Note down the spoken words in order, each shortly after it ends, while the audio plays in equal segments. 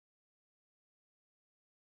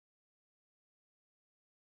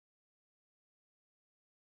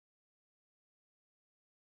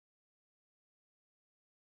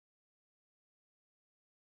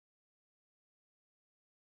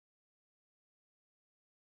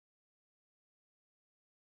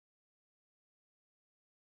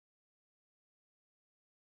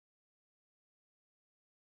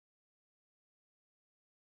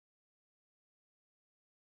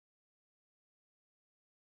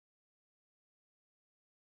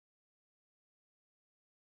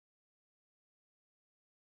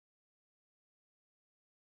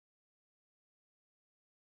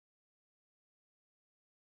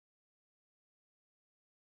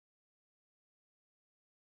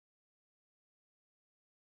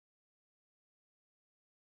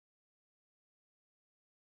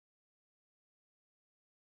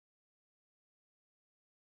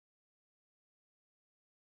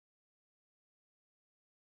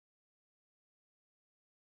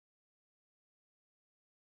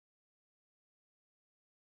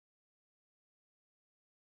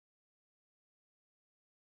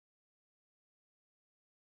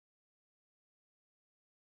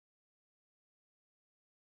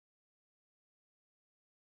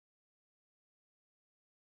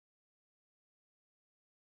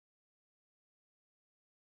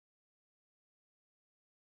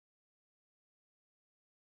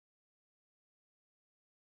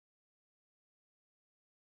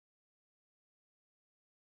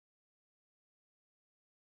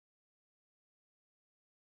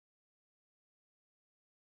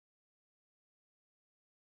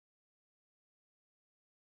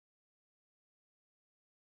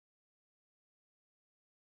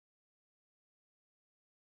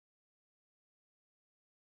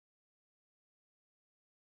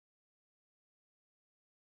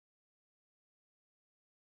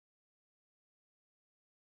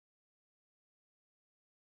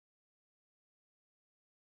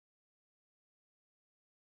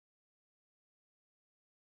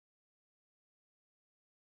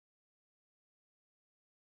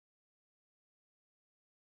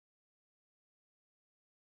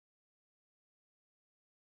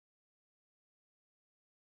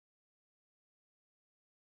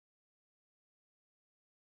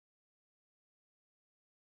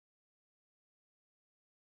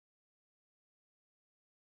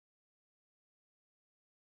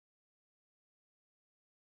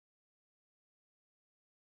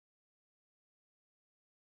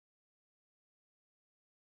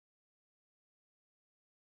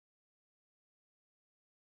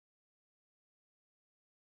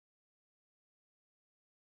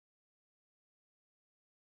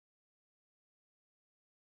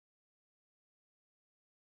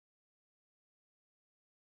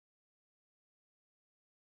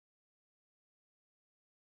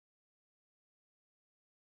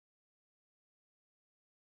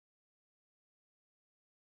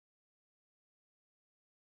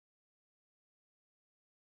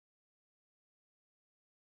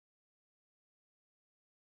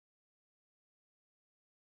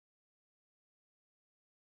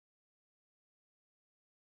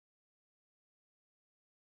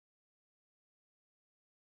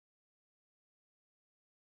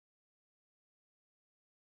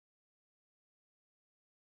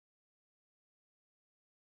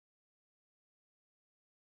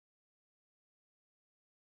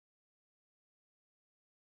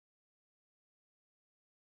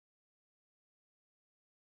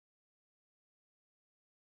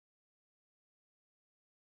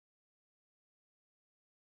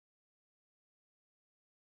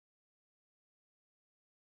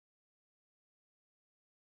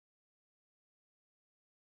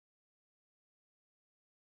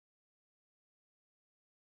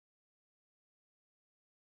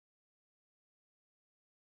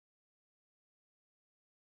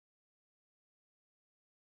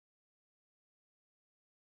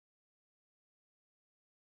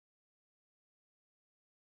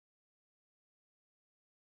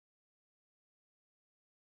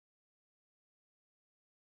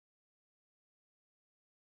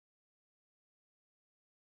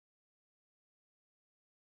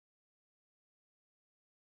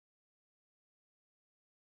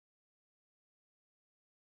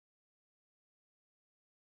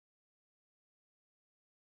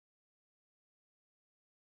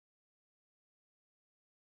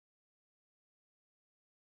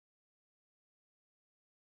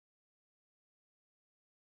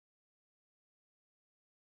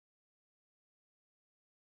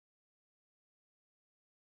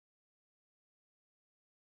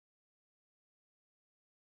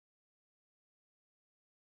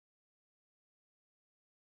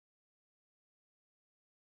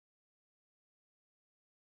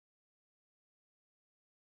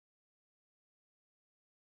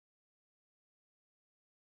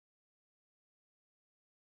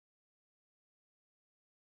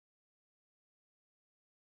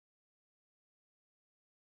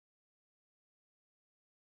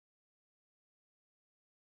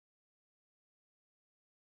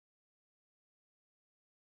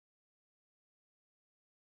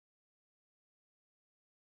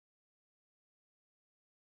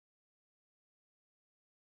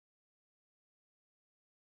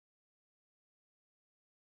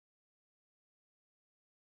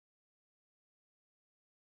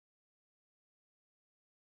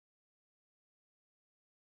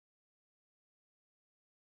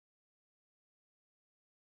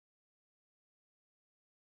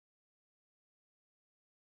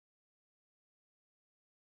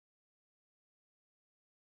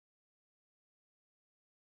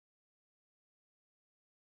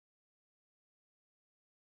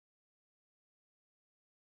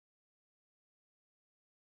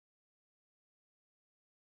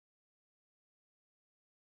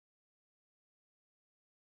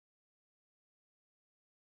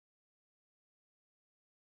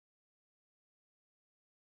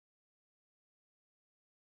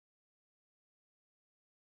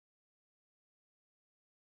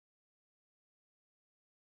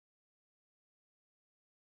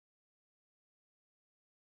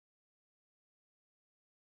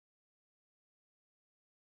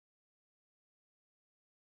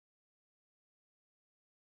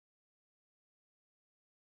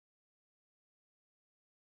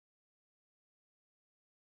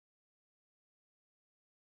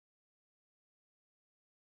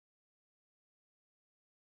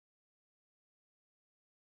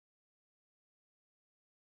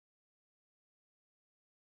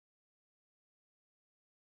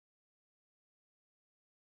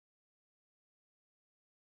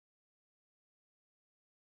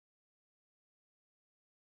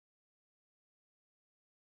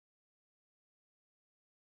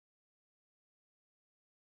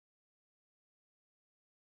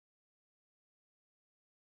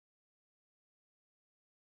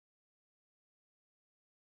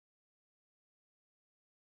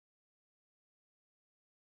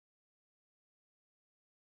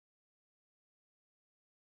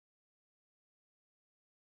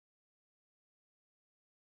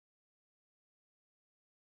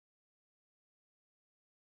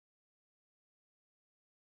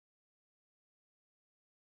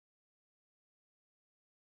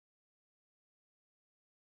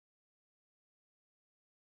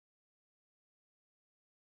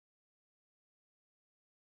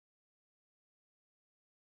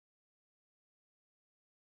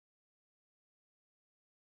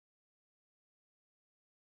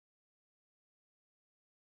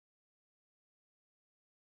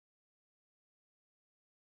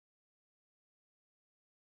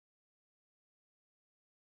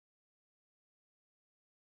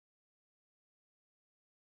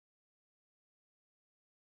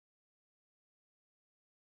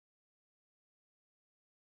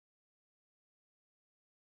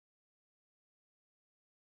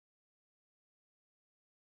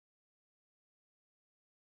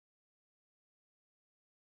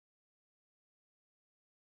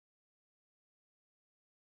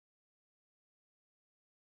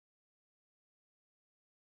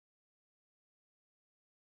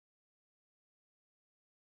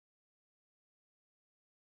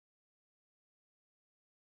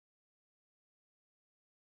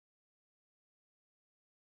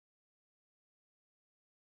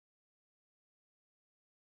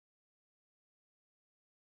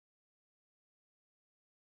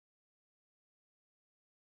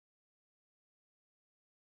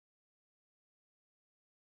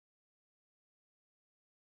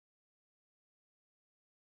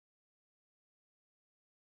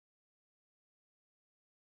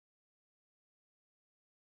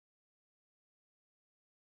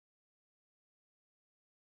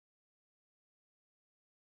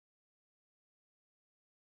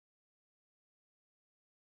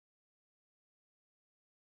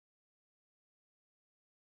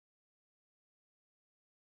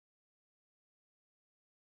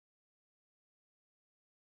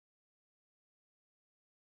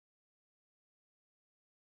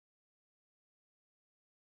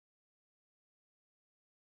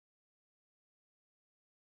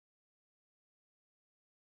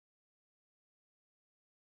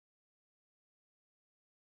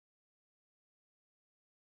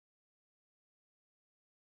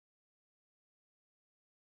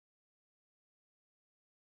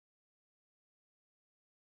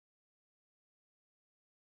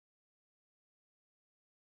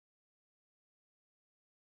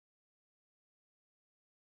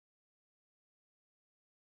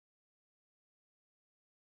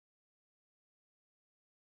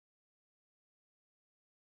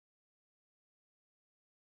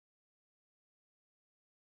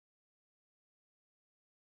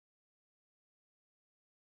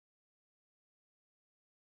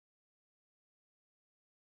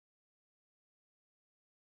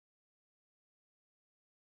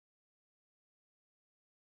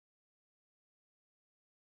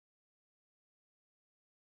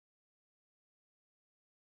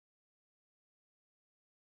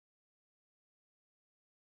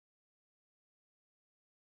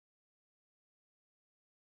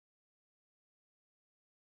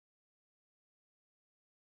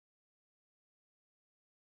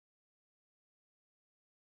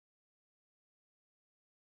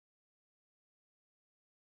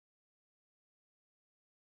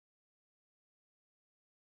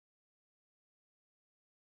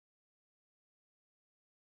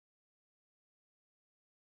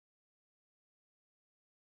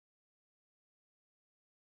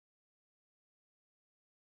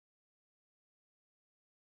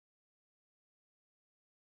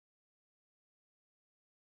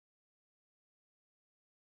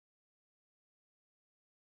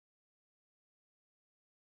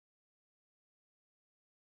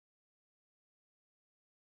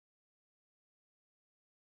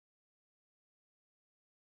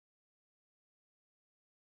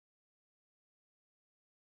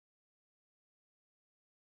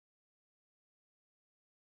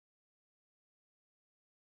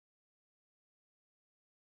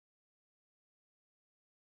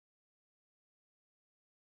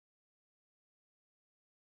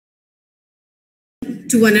morning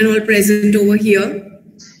to one and all present over here.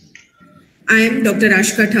 I am Dr.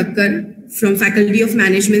 Ashka Thakkar from Faculty of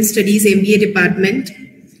Management Studies MBA Department,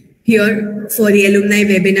 here for the alumni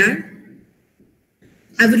webinar.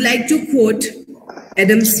 I would like to quote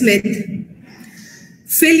Adam Smith: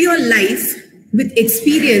 "Fill your life with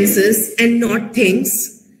experiences and not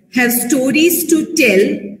things. Have stories to tell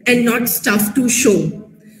and not stuff to show."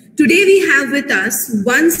 Today we have with us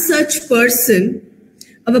one such person,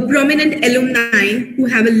 our prominent alumni who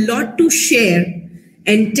have a lot to share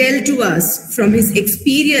and tell to us from his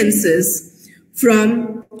experiences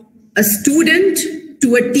from a student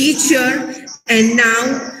to a teacher and now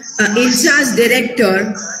in charge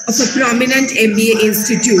director of a prominent MBA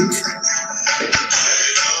institute.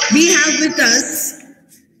 We have with us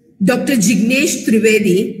Dr. Jignesh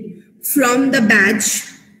Trivedi from the batch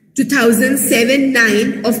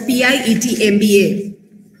 2007-9 of PIET MBA.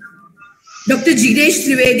 Dr. Jignesh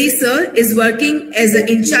Trivedi sir is working as an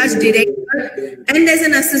in-charge director and as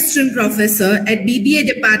an assistant professor at BBA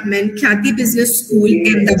department, Khyati Business School,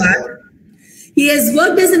 Ahmedabad. He has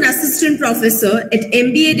worked as an assistant professor at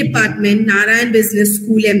MBA department, Narayan Business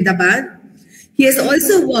School, Ahmedabad. He has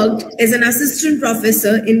also worked as an assistant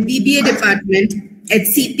professor in BBA department at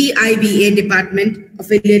CPIBA department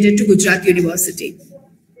affiliated to Gujarat University.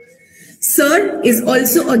 Sir is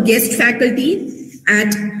also a guest faculty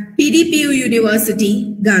at PDPU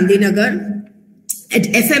University, Gandhinagar, at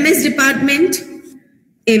FMS department,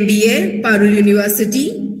 MBA, Parul University.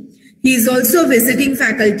 He is also visiting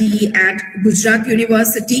faculty at Gujarat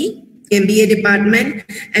University, MBA department,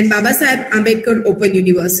 and Babasaheb Ambedkar Open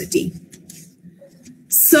University.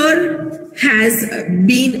 Sir has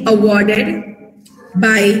been awarded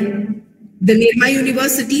by the Nirma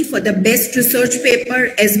University for the best research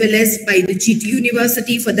paper, as well as by the GT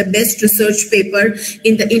University for the best research paper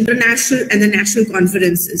in the international and the national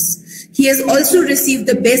conferences. He has also received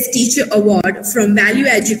the Best Teacher Award from Value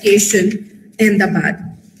Education, Ahmedabad.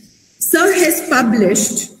 Sir has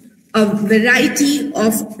published a variety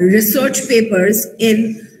of research papers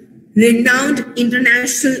in renowned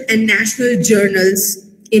international and national journals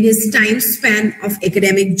in his time span of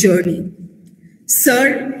academic journey.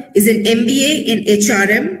 Sir is an MBA in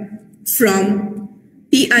HRM from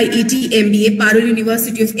PIET MBA, Parul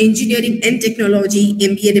University of Engineering and Technology,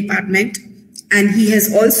 MBA department, and he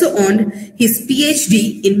has also earned his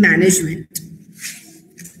PhD in management.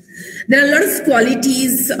 There are a lot of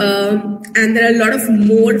qualities and there are a lot of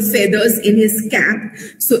more feathers in his cap.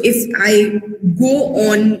 So if I go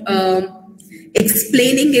on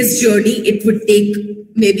explaining his journey, it would take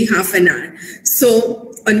maybe half an hour. So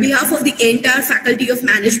on behalf of the entire Faculty of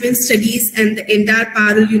Management Studies and the entire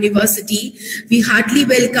Parul University, we heartily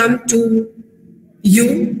welcome to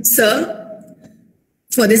you, sir,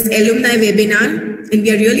 for this alumni webinar. And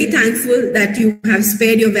we are really thankful that you have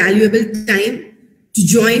spared your valuable time to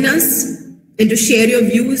join us and to share your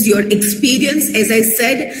views, your experience. As I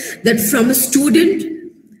said, that from a student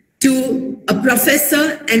to a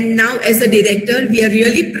professor and now as a director, we are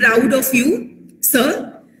really proud of you, sir.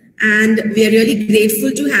 And we are really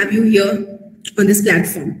grateful to have you here on this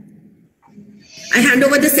platform. I hand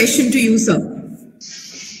over the session to you, sir.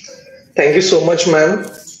 Thank you so much, ma'am.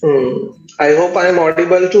 I hope I am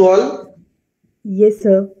audible to all. Yes,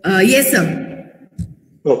 sir. Yes, sir.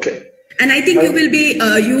 Okay. And I think you will be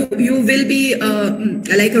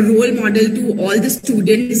like a role model to all the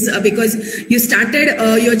students because you started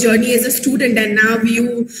your journey as a student and now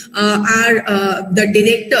you are the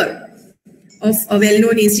director of a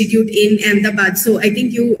well-known institute in Ahmedabad. So I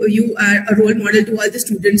think you are a role model to all the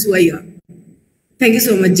students who are here. Thank you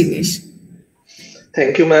so much, Jignesh.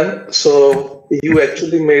 Thank you, ma'am. So you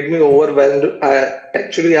actually made me overwhelmed. I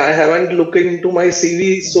haven't looked into my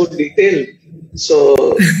CV so detailed.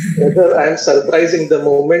 So whether I am surprising the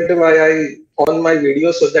moment why I on my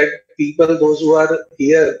video so that people, those who are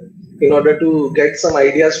here, in order to get some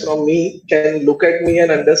ideas from me, can look at me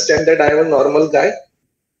and understand that I am a normal guy.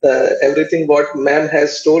 Everything what ma'am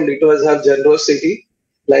has told, it was her generosity.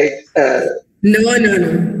 Like no.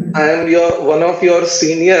 I am one of your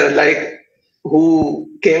senior, like who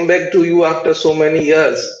came back to you after so many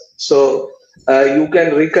years. So you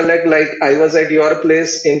can recollect, like I was at your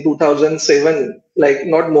place in 2007, like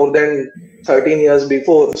not more than 13 years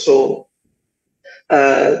before. So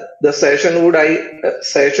the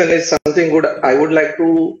session is something good I would like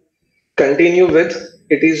to continue with.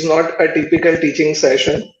 It is not a typical teaching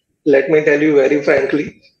session. Let me tell you very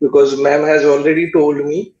frankly, because ma'am has already told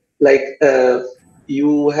me, like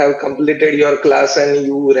you have completed your class and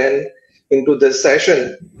you ran into this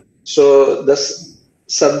session. So the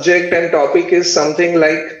subject and topic is something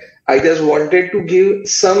like, I just wanted to give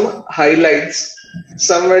some highlights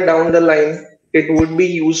somewhere down the line, it would be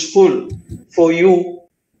useful for you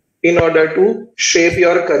in order to shape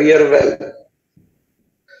your career well.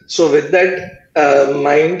 So with that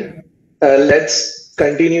mind, let's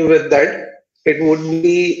continue with that. It would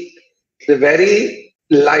be a very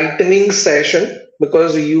lightning session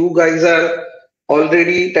because you guys are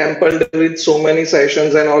already tempered with so many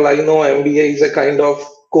sessions and all. I know MBA is a kind of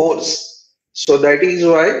course. So that is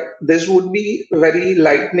why this would be very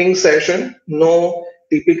lightning session. No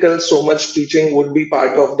typical so much teaching would be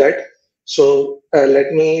part of that. So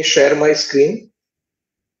let me share my screen.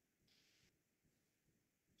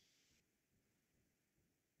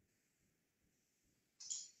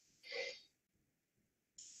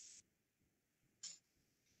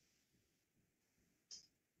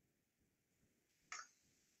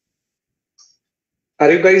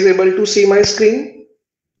 Are you guys able to see my screen?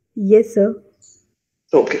 Yes, sir.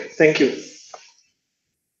 Okay, thank you.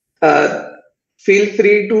 Feel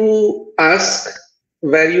free to ask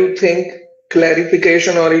where you think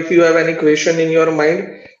clarification or if you have any question in your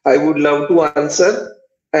mind, I would love to answer.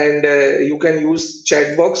 And you can use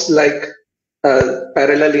chat box like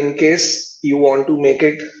parallel in case you want to make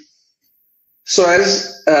it. So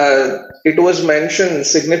as it was mentioned,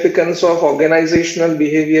 significance of organizational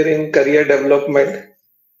behavior in career development.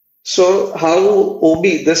 So how OB,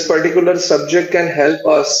 this particular subject, can help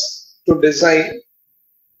us to design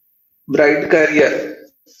bright career.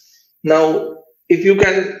 Now, if you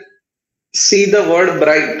can see the word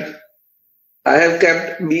bright, I have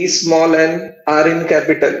kept B small and R in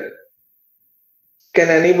capital. Can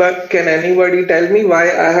anybody tell me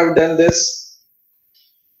why I have done this?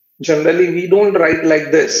 Generally, we don't write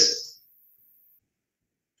like this.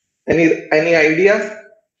 Any idea?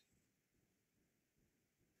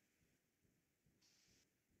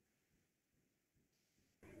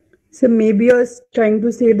 So maybe you're trying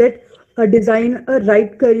to say that design a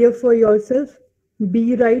right career for yourself.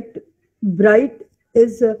 Be right, bright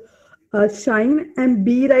is shine, and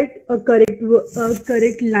be right a correct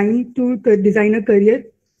line to design a career,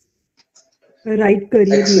 a right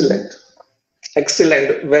career. Excellent.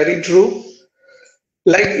 Excellent. Very true.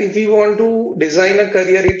 Like if you want to design a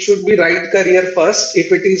career, it should be right career first.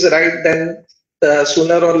 If it is right, then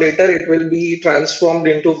sooner or later it will be transformed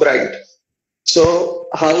into bright. So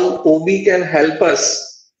how OB can help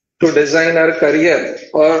us to design our career,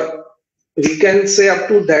 or we can say up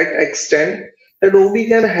to that extent that OB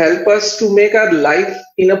can help us to make our life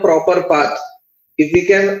in a proper path. If we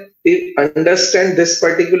can understand this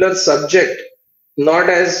particular subject, not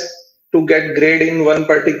as to get grade in one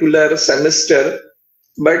particular semester,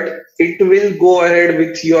 but it will go ahead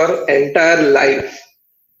with your entire life.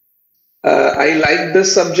 I like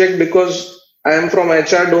this subject because I am from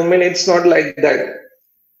HR domain. It's not like that.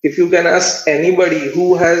 If you can ask anybody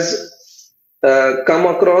who has come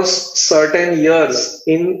across certain years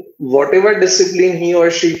in whatever discipline he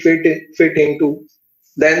or she fit into,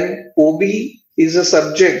 then OB is a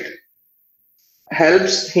subject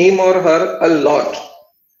helps him or her a lot.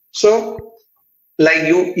 So, like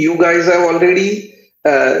you guys have already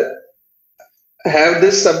have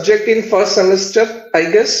this subject in first semester,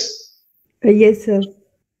 I guess. Yes, sir.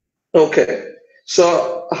 Okay.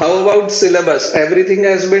 So how about syllabus? Everything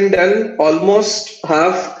has been done, almost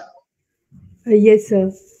half. Yes,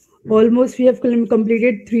 sir. Almost we have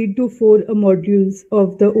completed 3 to 4 modules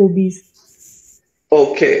of the OBs.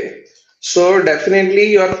 Okay. So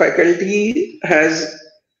definitely your faculty has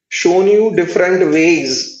shown you different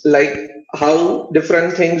ways, like how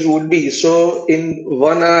different things would be. So in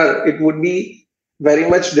 1 hour, it would be very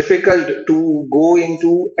much difficult to go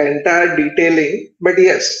into entire detailing. But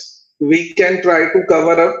yes, we can try to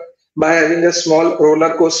cover up by having a small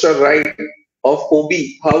roller coaster ride of OB,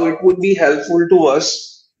 how it would be helpful to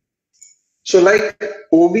us. So like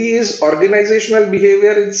OB is organizational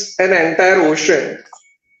behavior, it's an entire ocean.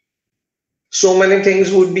 So many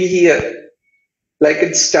things would be here. Like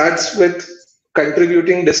it starts with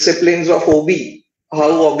contributing disciplines of OB,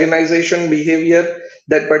 how organization behavior,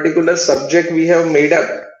 that particular subject we have made up.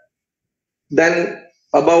 Then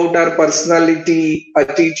about our personality,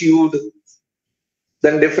 attitude,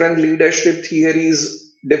 then different leadership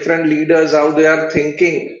theories, different leaders, how they are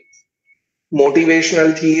thinking,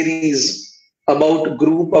 motivational theories, about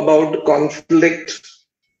group, about conflict,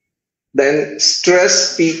 then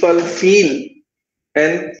stress people feel,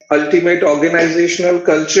 and ultimate organizational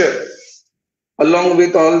culture, along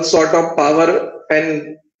with all sort of power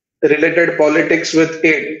and related politics with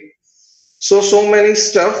it. So many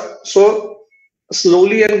stuff. So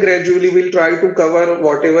slowly and gradually we'll try to cover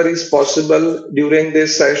whatever is possible during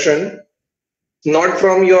this session, not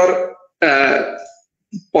from your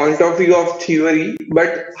point of view of theory,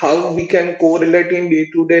 but how we can correlate in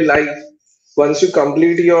day-to-day life. Once you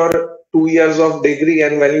complete your 2 years of degree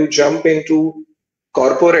and when you jump into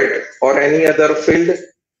corporate or any other field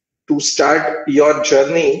to start your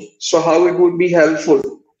journey, so how it would be helpful.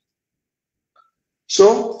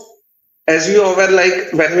 So as you are aware,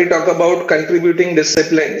 like when we talk about contributing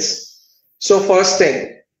disciplines, so first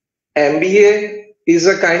thing, MBA is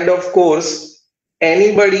a kind of course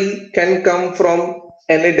anybody can come from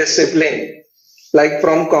any discipline, like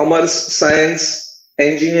from commerce, science,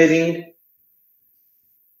 engineering,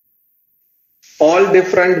 all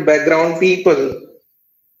different background people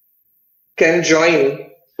can join.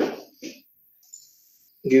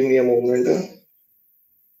 Give me a moment.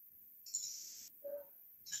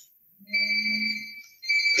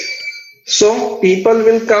 So people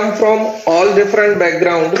will come from all different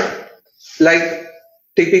background, like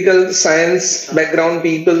typical science background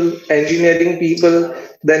people, engineering people,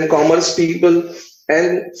 then commerce people,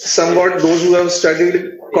 and somewhat those who have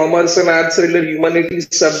studied commerce and arts related humanities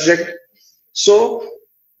subject. So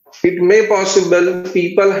it may possible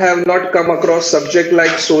people have not come across subject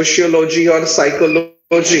like sociology or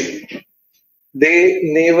psychology. They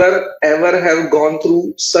never ever have gone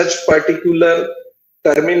through such particular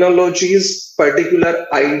terminologies, particular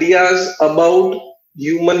ideas about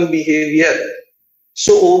human behavior.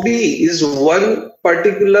 So OB is one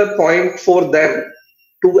particular point for them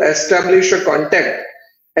to establish a contact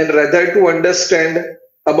and rather to understand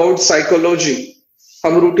about psychology.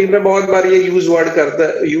 हम routine में बहुत बार ये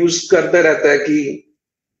use करते रहते हैं कि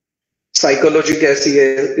psychology कैसी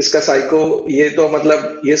है, इसका साइको ये तो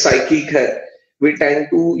मतलब ये साइकिक है. We tend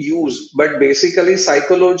to use, but basically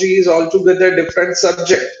psychology is altogether different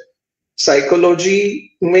subject. Psychology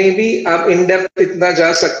में भी आप in depth इतना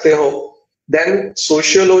जा सकते हो. Then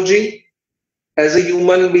sociology, as a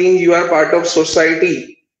human being you are part of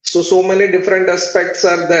society, so many different aspects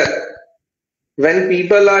are there. When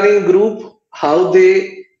people are in group, how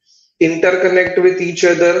they interconnect with each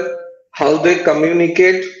other, how they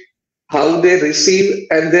communicate, how they receive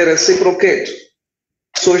and they reciprocate.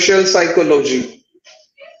 Social psychology,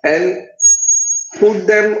 and put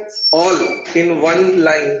them all in one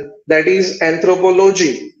line, that is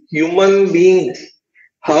anthropology, human being,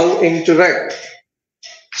 how interact.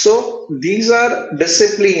 So these are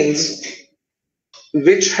disciplines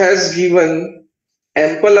which has given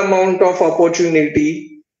ample amount of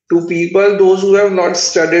opportunity to people, those who have not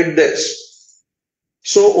studied this.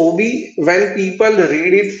 So OB, when people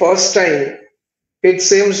read it first time, it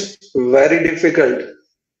seems very difficult,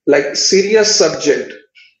 like serious subject.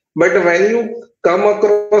 But when you come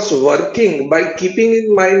across working by keeping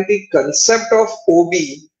in mind the concept of OB,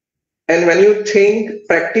 and when you think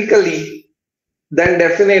practically, then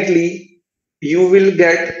definitely you will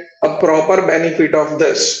get a proper benefit of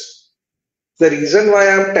this. The reason why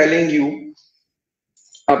I'm telling you,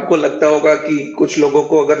 आपको लगता होगा कि कुछ लोगों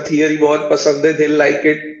को अगर theory बहुत पसंद है, they'll like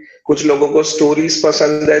it. कुछ लोगों को स्टोरीज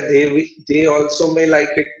पसंद है, they also may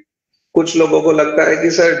like it. कुछ लोगों को लगता है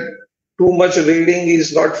कि sir too much reading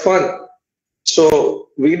is not fun. So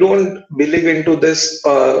we don't believe into this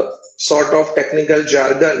sort of technical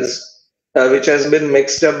jargons which has been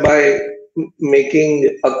mixed up by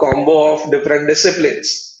making a combo of different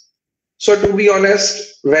disciplines. So to be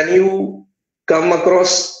honest, when you come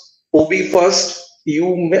across OB first,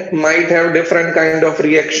 you might have different kind of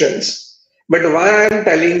reactions. But why I'm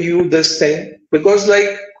telling you this thing? Because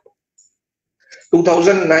like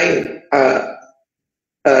 2009,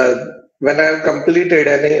 when I have completed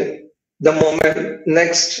and the moment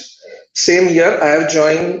next same year I have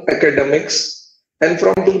joined academics, and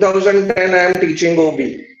from 2010 I am teaching OB.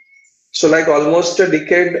 So like almost a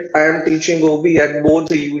decade I am teaching OB at both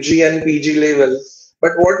the UG and PG level.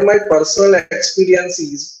 But what my personal experience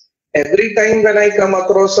is, every time when I come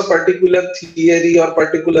across a particular theory or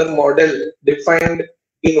particular model defined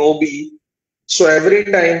in OB, so every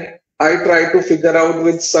time I try to figure out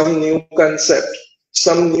with some new concept,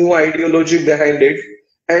 some new ideology behind it,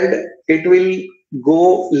 and it will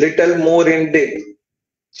go little more in depth.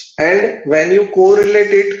 And when you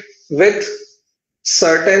correlate it with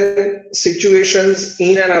certain situations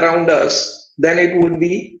in and around us, then it would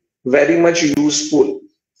be very much useful.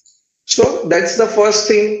 So that's the first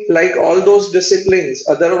thing, like all those disciplines.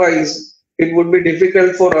 Otherwise, it would be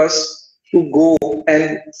difficult for us to go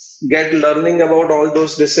and get learning about all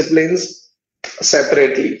those disciplines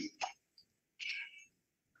separately.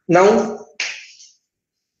 Now,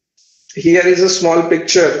 here is a small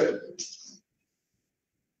picture.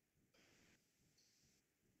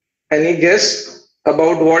 Any guess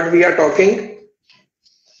about what we are talking?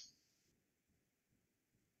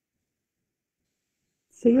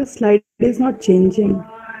 So your slide is not changing.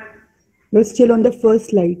 You're still on the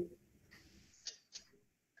first slide.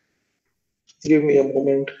 Give me a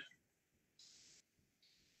moment.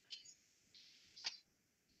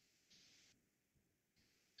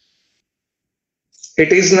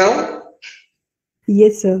 It is now?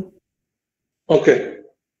 Yes, sir. Okay.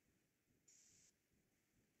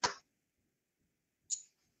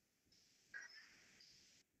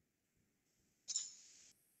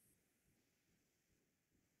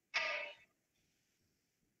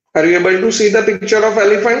 Are you able to see the picture of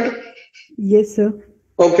elephant? Yes, sir.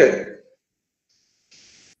 Okay.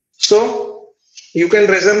 So you can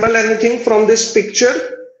resemble anything from this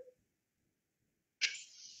picture?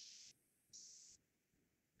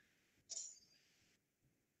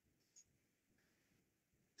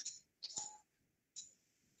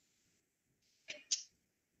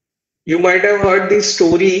 You might have heard the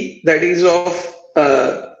story that is of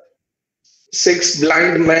 6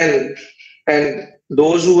 blind men and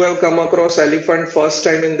those who have come across elephant first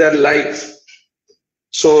time in their life.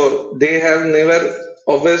 So they have never,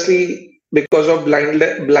 obviously because of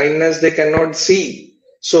blindness they cannot see.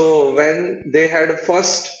 So when they had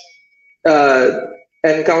first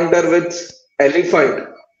encounter with elephant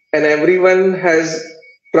and everyone has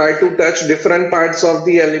tried to touch different parts of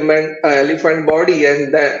the elephant body,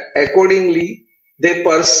 and accordingly they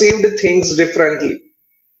perceived things differently.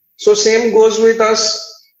 So same goes with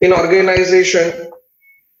us in organization.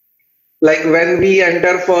 Like when we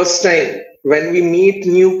enter first time, when we meet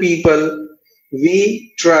new people,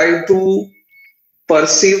 we try to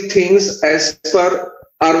perceive things as per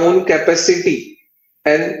our own capacity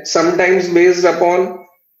and sometimes based upon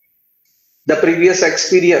the previous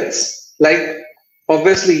experience. Like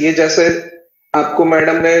obviously ये जैसे आपको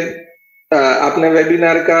madam ने आपने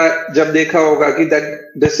webinar का जब देखा होगा कि that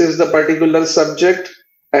this is the particular subject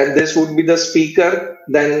and this would be the speaker,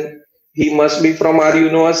 then he must be from our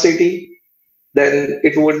university, then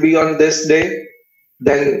it would be on this day,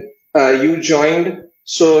 then you joined.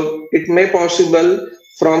 So it may possible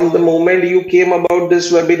from the moment you came about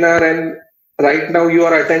this webinar and right now you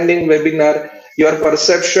are attending webinar, your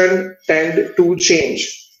perception tend to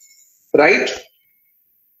change, right?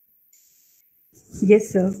 Yes,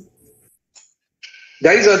 sir.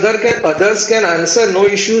 Guys, others can answer, no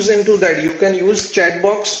issues into that. You can use chat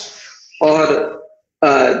box or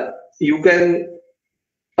you can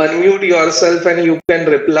unmute yourself and you can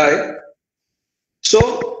reply.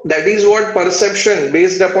 So that is what perception,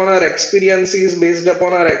 based upon our experiences, based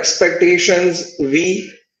upon our expectations,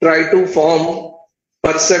 we try to form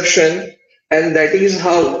perception, and that is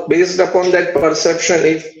how, based upon that perception,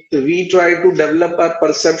 if we try to develop our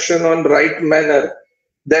perception on right manner,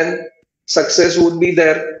 then success would be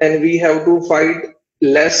there and we have to fight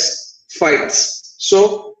less fights.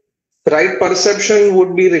 So right perception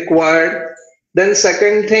would be required. Then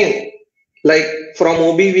second thing, like from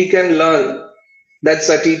OB we can learn, that's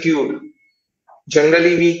attitude.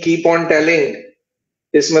 Generally we keep on telling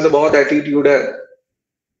इसमें तो बहुत attitude है.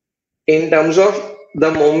 In terms of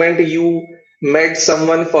the moment you met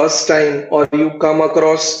someone first time or you come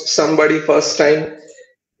across somebody first time,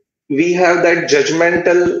 we have that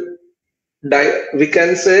judgmental, we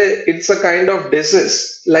can say it's a kind of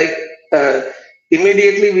disease. Like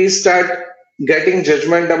immediately we start getting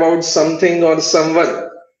judgment about something or someone.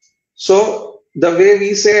 So the way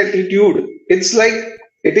we say attitude, it's like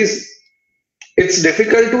it's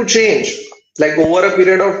difficult to change. Like over a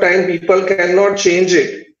period of time, people cannot change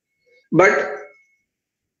it. But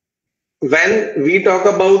when we talk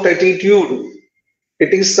about attitude,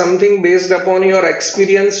 it is something based upon your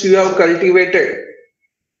experience you have cultivated.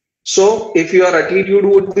 So if your attitude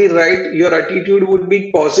would be right, your attitude would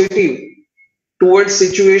be positive towards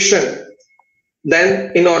situation,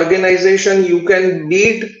 then in organization you can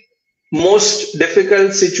beat most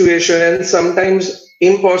difficult situation and sometimes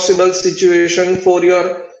impossible situation for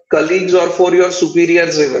your colleagues or for your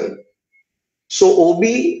superiors even. So OB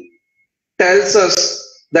tells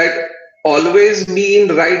us that always be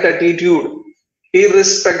in right attitude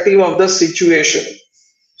irrespective of the situation.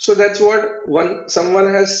 So that's what someone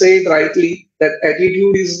has said rightly, that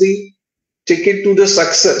attitude is the ticket to the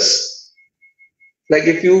success. Like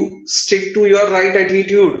if you stick to your right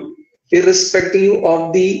attitude irrespective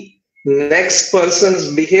of the next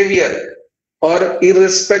person's behavior or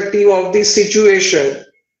irrespective of the situation,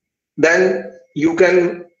 then you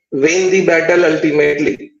can win the battle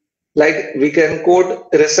ultimately. Like we can quote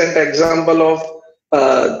recent example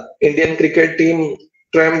of Indian cricket team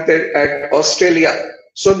triumphed at Australia.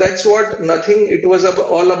 So that's what nothing, it was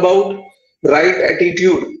all about right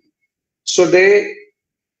attitude. So they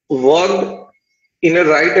worked in a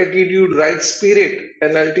right attitude, right spirit,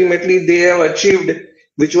 and ultimately they have achieved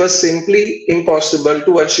which was simply impossible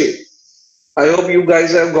to achieve. I hope you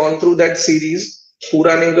guys have gone through that series.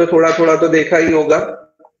 पूरा नहीं तो थोड़ा थोड़ा तो देखा ही होगा.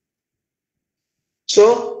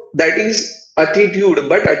 So that is attitude.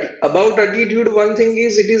 But about attitude, one thing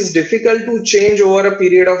is it is difficult to change over a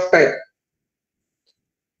period of time.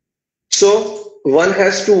 So one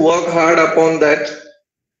has to work hard upon that,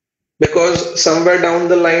 because somewhere down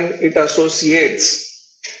the line it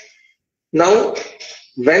associates. Now,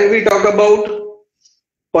 when we talk about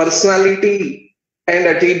personality and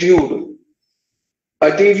attitude,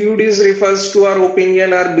 attitude is refers to our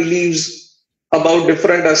opinion, our beliefs about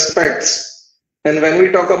different aspects. And when we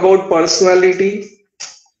talk about personality,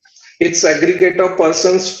 it's aggregate of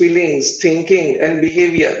person's feelings, thinking, and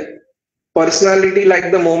behavior. Personality, like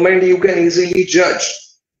the moment you can easily judge,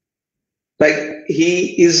 like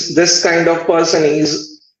he is this kind of person,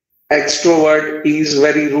 he's extrovert, he's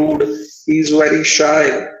very rude, he's very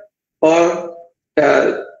shy, or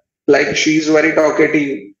like she's very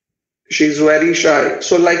talkative, she's very shy.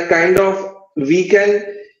 So like kind of we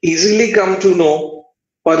can easily come to know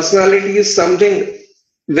personality is something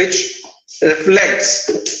which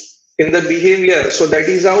reflects in the behavior. So that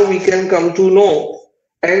is how we can come to know.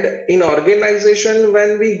 And in organization,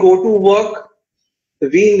 when we go to work,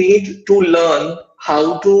 we need to learn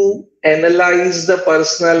how to analyze the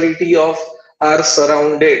personality of our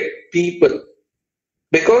surrounded people.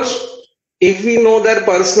 Because if we know their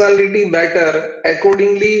personality better,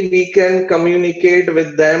 accordingly we can communicate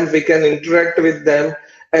with them, we can interact with them,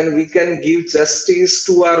 and we can give justice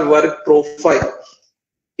to our work profile.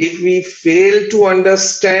 If we fail to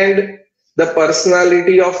understand the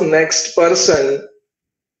personality of next person,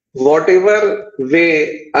 whatever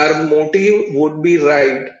way our motive would be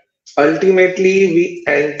right, ultimately we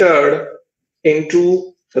entered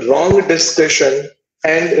into wrong discussion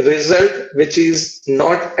and result which is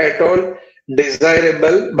not at all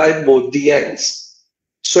desirable by both the ends.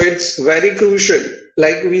 So it's very crucial.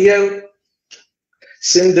 Like we have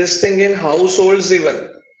seen this thing in households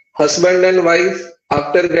even. Husband and wife,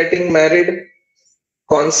 after getting married,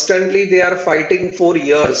 constantly they are fighting for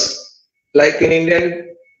years. Like in Indian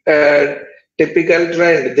typical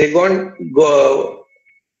trend, they don't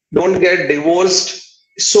get divorced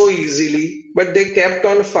so easily, but they kept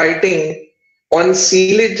on fighting on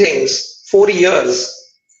silly things for years.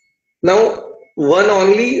 Now, one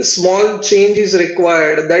only small change is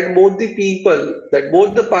required, that both the people, that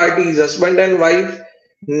both the parties, husband and wife,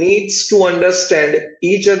 needs to understand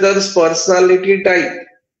each other's personality type.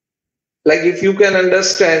 Like if you can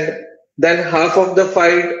understand, then half of the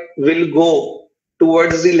fight will go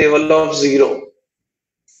towards the level of 0.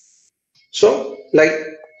 So like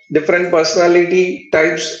different personality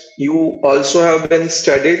types you also have been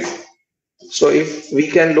studied. So if we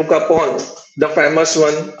can look upon the famous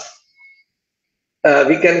one,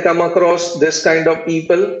 we can come across this kind of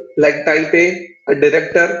people like type a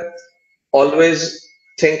director, always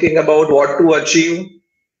thinking about what to achieve,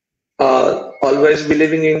 always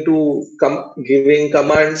believing into giving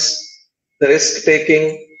commands, risk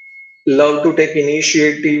taking, love to take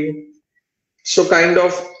initiative. So kind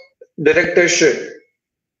of directorship.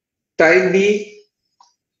 Type B,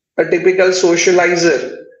 a typical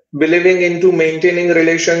socializer, believing into maintaining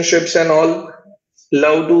relationships and all,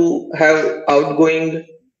 love to have outgoing,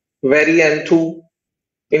 very enthu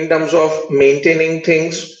in terms of maintaining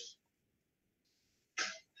things.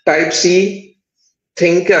 Type C,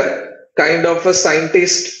 thinker, kind of a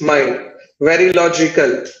scientist mind, very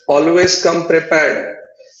logical, always come prepared,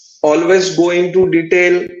 always go into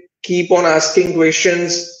detail, keep on asking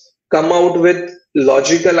questions, come out with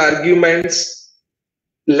logical arguments,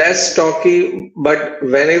 less talky, but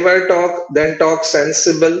whenever talk, then talk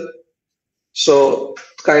sensible. So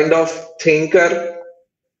kind of thinker.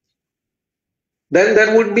 Then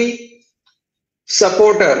there would be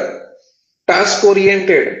supporter, task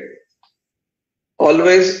oriented,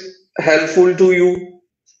 always helpful to you,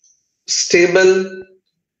 stable.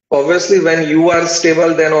 Obviously when you are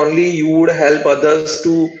stable, then only you would help others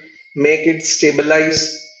to make it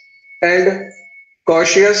stabilize. And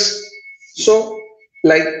cautious. So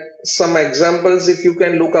like some examples if you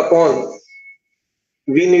can look upon,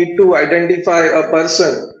 we need to identify a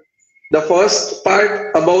person. The first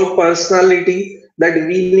part about personality, that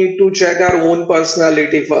we need to check our own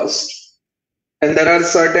personality first. And there are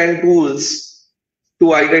certain tools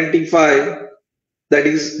to identify, that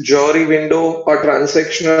is Jory window or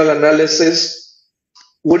transactional analysis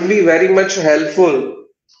would be very much helpful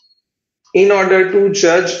in order to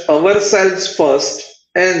judge ourselves first,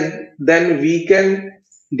 and then we can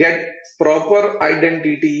get proper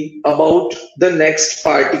identity about the next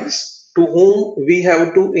parties to whom we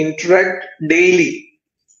have to interact daily.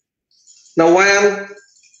 Now, why I'm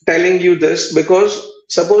telling you this? Because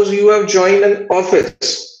suppose you have joined an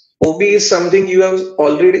office. OB is something you have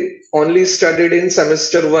already only studied in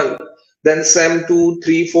semester 1. Then SEM 2,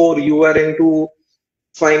 3, 4, you are into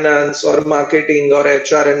finance or marketing or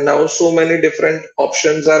HR, and now so many different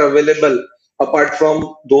options are available apart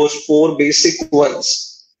from those 4 basic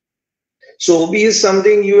ones. So OB is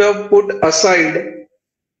something you have put aside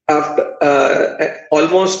after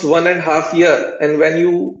almost 1.5 years, and when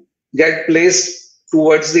you get placed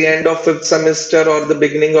towards the end of 5th semester or the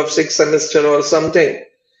beginning of 6th semester or something,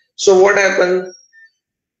 so what happens?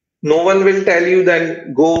 No one will tell you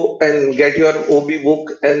then go and get your OB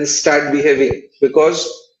book and start behaving, because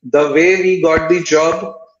the way we got the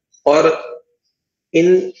job or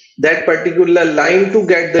in that particular line to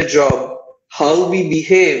get the job, how we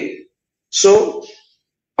behave. So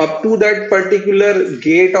up to that particular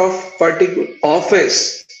gate of particular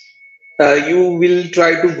office, you will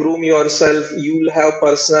try to groom yourself. You will have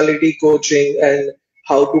personality coaching and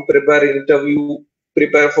how to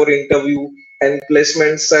prepare for interview and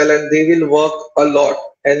placement cell, and they will work a lot.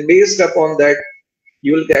 And based upon that,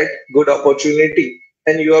 you will get good opportunity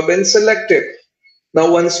and you have been selected.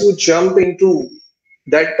 Now, once you jump into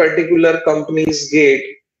that particular company's gate,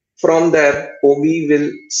 from there, OB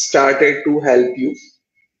will started to help you.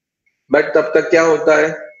 But तब तक क्या होता है,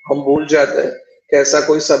 हम भूल जाते हैं कि ऐसा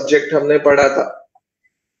कोई सब्जेक्ट हमने पढ़ा था,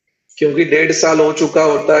 क्योंकि 1.5 साल हो चुका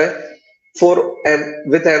होता है. For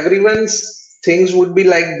with everyone's things would be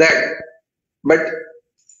like that, but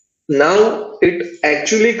now it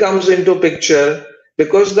actually comes into picture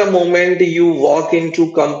because the moment you walk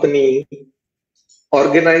into company,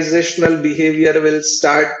 organizational behavior will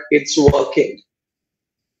start its working.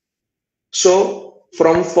 So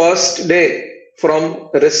from first day, from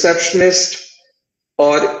receptionist,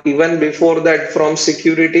 or even before that from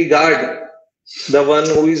security guard, the one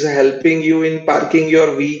who is helping you in parking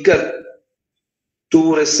your vehicle,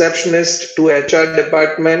 to receptionist, to HR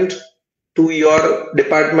department, to your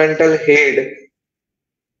departmental head,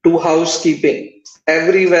 to housekeeping,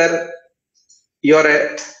 everywhere your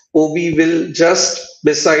OB will just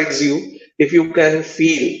besides you if you can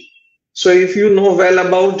feel. So if you know well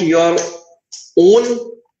about your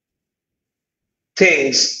own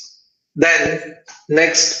things, then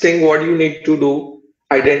next thing what you need to do,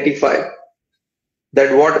 identify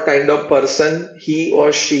that what kind of person he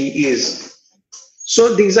or she is.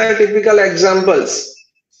 So these are typical examples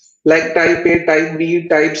like type A, type B,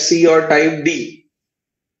 type C or type D.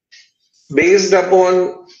 Based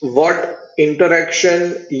upon what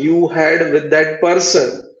interaction you had with that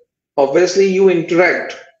person, obviously you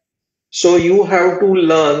interact. So you have to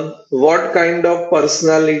learn what kind of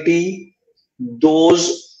personality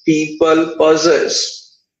those people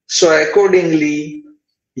possess. So accordingly,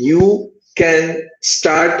 you can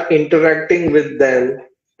start interacting with them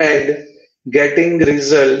and getting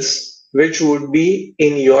results which would be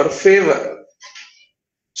in your favor.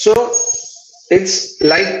 So it's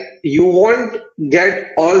like you won't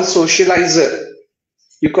get all socializer.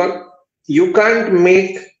 You can't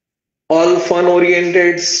make all fun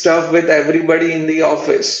oriented stuff with everybody in the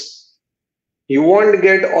office. You won't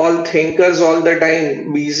get all thinkers all the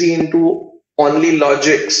time busy into only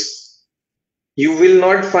logics. You will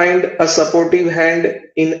not find a supportive hand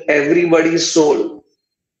in everybody's soul.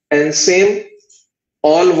 And same,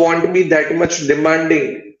 all won't be that much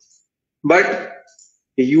demanding. But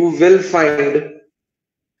you will find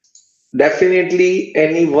definitely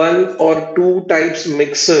any 1 or 2 types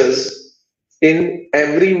mixers in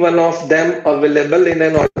every one of them available in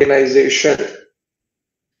an organization.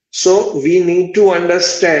 So we need to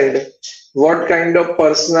understand what kind of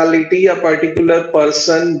personality a particular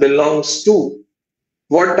person belongs to,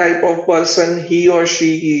 what type of person he or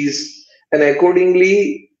she is, and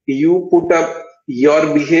accordingly you put up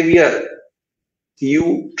your behavior,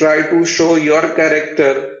 you try to show your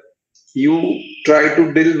character, you try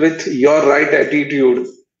to deal with your right attitude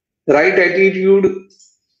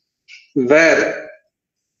where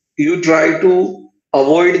you try to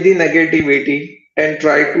avoid the negativity and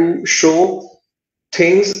try to show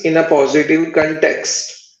things in a positive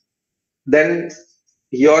context. Then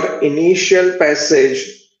your initial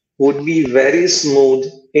passage would be very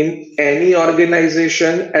smooth in any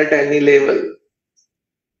organization at any level.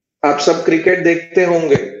 आप सब cricket देखते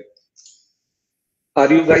होंगे.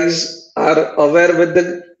 Are you guys are aware with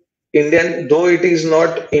the Indian, though it is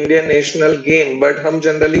not Indian national game, but हम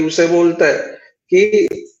generally उसे बोलते हैं कि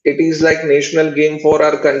it is like national game for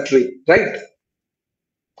our country, right?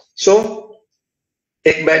 So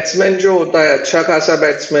एक बैट्समैन जो होता है अच्छा खासा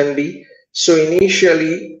बैट्समैन भी, सो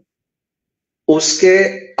इनिशियली उसके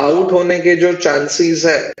आउट होने के जो चांसेस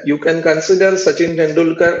है, you can consider Sachin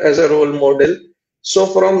Tendulkar as a role model. So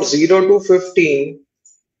from 0 to 15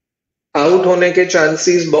 out होने के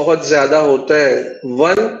चांसेस बहुत ज्यादा होते हैं.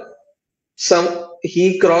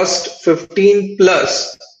 He crossed 15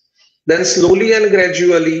 plus, then slowly and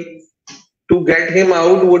gradually to get him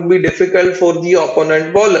out would be difficult for the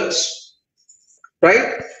opponent bowlers,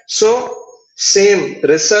 right? So same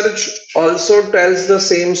research also tells the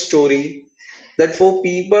same story, that for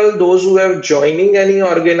people, those who have joining any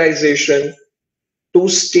organization, to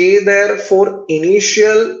stay there for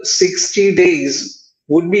initial 60 days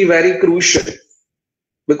would be very crucial.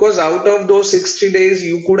 Because out of those 60 days,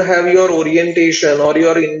 you could have your orientation or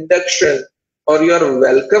your induction or your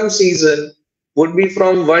welcome season would be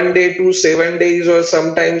from 1 day to 7 days or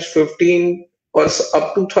sometimes 15 or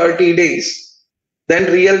up to 30 days. Then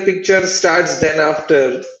real picture starts then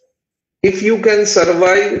after. If you can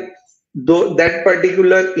survive that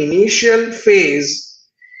particular initial phase,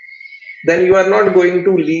 then you are not going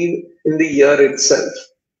to leave in the year itself.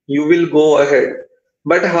 You will go ahead.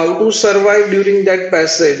 But how to survive during that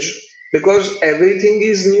passage? Because everything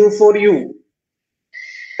is new for you.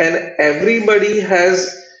 And everybody has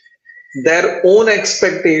their own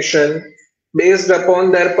expectation based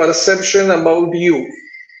upon their perception about you.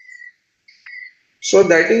 So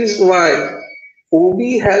that is why OB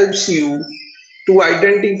helps you to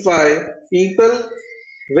identify people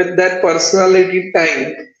with their personality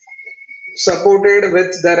type, supported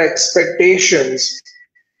with their expectations,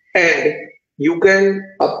 and you can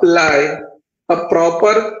apply a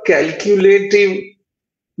proper calculative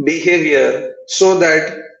behavior so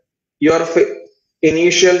that your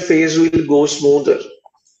initial phase will go smoother.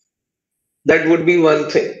 That would be one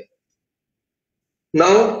thing.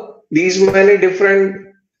 Now, these many different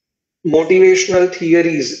motivational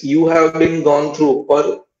theories you have been gone through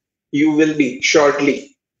or you will be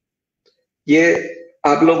shortly. ये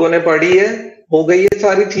आप लोगों ने पढ़ी है, हो गई है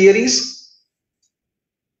सारी theories?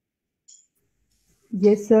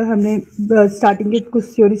 यस सर, हमने स्टार्टिंग के कुछ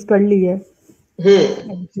थ्योरीज पढ़ ली है.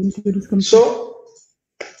 So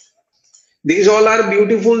these all are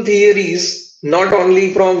beautiful theories, not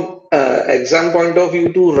only from exam point of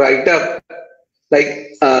view to write up, like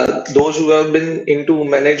those who have been into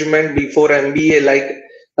management before MBA, like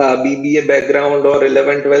BBA background or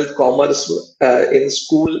 11th 12th commerce in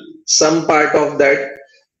school, some part of that,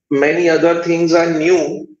 many other things are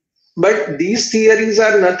new, but these theories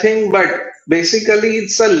are nothing but basically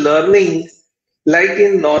it's a learning, like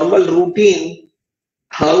in normal routine,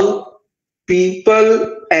 how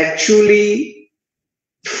people actually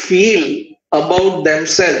feel about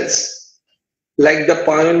themselves. Like the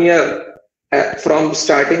pioneer from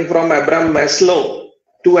starting from Abraham Maslow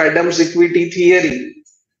to Adams equity theory,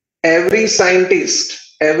 every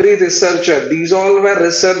scientist, every researcher, these all were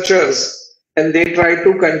researchers, and they tried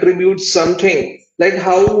to contribute something, like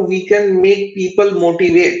how we can make people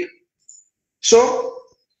motivate. So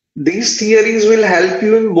these theories will help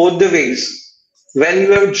you in both the ways. When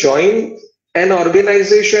you have joined an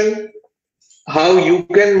organization, how you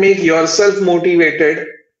can make yourself motivated,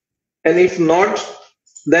 and if not,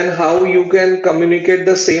 then how you can communicate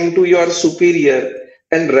the same to your superior.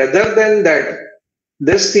 And rather than that,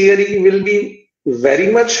 this theory will be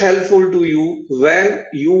very much helpful to you when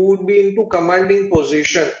you would be into commanding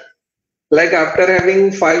position. Like after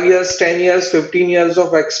having 5 years, 10 years, 15 years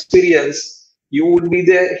of experience, you would be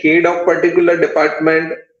the head of particular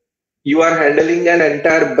department. You are handling an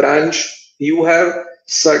entire branch. You have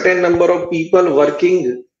certain number of people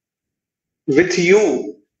working with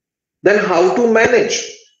you. Then how to manage?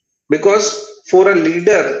 Because for a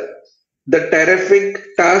leader, the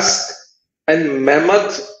terrific task and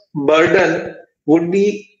mammoth burden would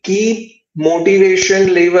be keep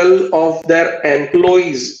motivation level of their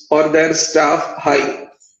employees or their staff high.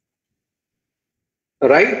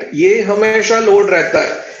 Right? ये हमेशा load रहता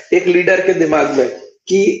है एक leader के दिमाग में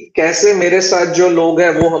कि कैसे मेरे साथ जो लोग हैं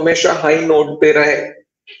वो हमेशा हाई नोट पे रहे.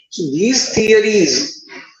 So these theories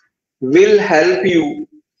will help you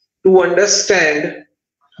to understand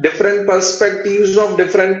different perspectives of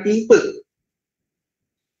different people.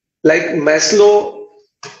 Like Maslow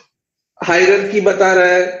hierarchy बता रहा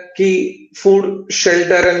है कि food,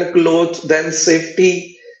 shelter and clothes, then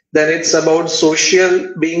safety, then it's about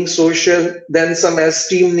social, being social, then some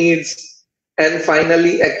esteem needs, and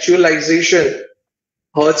finally actualization.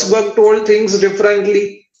 Hertzberg told things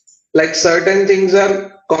differently, like certain things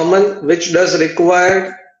are common which does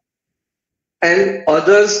required, and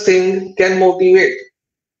others thing can motivate.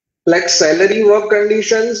 like salary work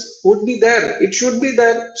conditions would be there. It should be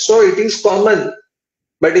there. So it is common.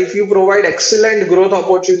 But if you provide excellent growth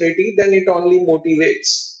opportunity, then it only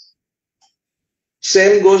motivates.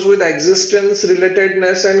 Same goes with existence,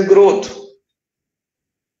 relatedness, and growth.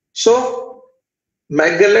 So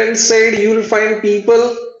Magellan said you'll find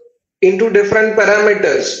people into different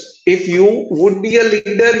parameters. If you would be a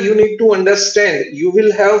leader, you need to understand you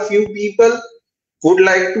will have few people who would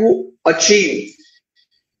like to achieve,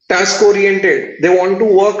 task oriented, they want to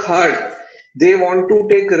work hard, they want to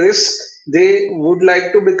take risks, they would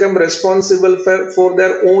like to become responsible for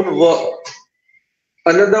their own work.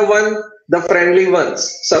 Another one, the friendly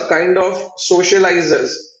ones, some kind of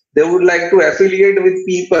socializers. They would like to affiliate with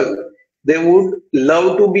people. They would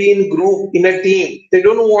love to be in group, in a team. They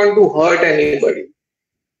don't want to hurt anybody.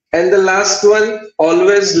 And the last one,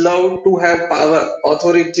 always love to have power,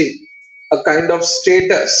 authority, a kind of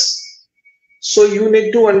status. So you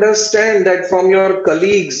need to understand that from your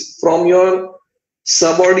colleagues, from your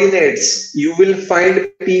subordinates, you will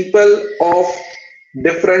find people of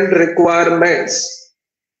different requirements.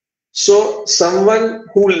 So someone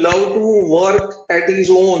who love to work at his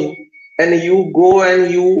own, and you go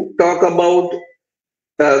and you talk about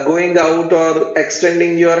going out or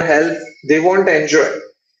extending your help, they won't enjoy.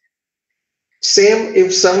 Same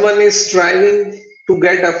if someone is striving to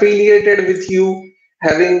get affiliated with you,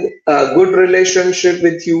 having a good relationship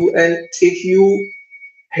with you, and if you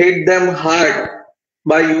hit them hard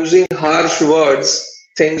by using harsh words,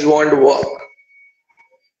 things won't work.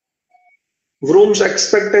 Vroom's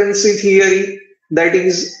expectancy theory, that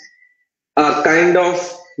is a kind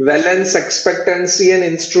of valence, expectancy, and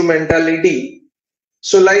instrumentality.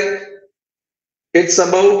 So like it's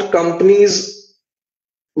about companies'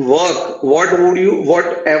 work,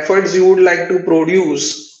 what efforts you would like to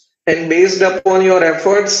produce, and based upon your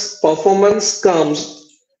efforts, performance comes,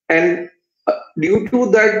 and due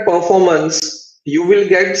to that performance, you will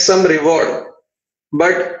get some reward.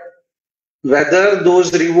 But whether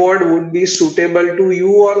those reward would be suitable to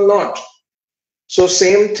you or not. So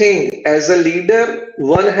same thing, as a leader,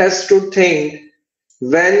 one has to think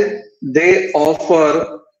when they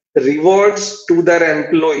offer rewards to their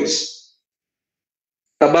employees.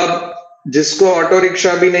 अब आप जिसको auto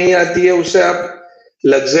rickshaw भी नहीं आती है उसे आप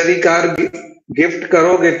luxury car gift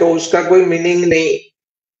करोगे तो उसका कोई मीनिंग नहीं.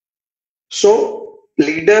 So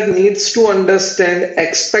leader needs to understand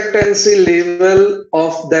expectancy level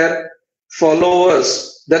of their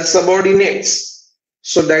followers, their subordinates.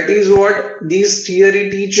 So that is what these theory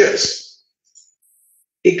teaches.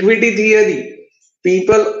 Equity theory.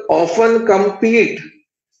 People often compete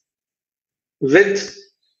with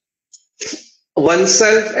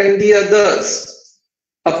oneself and the others.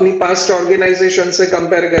 अपनी past organization से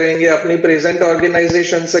compare करेंगे, अपनी present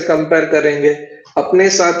organization से compare करेंगे, अपने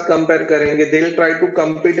साथ compare करेंगे. They'll try to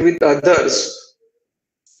compete with others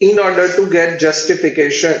in order to get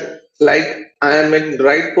justification. Like I am in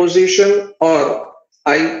right position or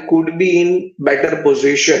I could be in better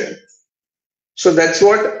position. So that's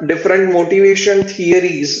what different motivation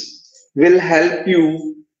theories will help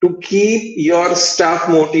you to keep your staff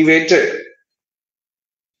motivated.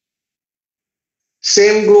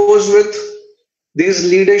 Same goes with these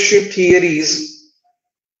leadership theories.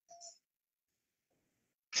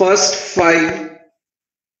 First 5,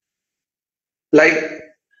 like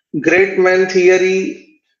great man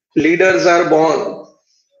theory, leaders are born.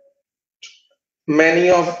 Many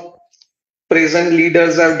of present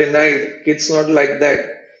leaders have denied it's not like that.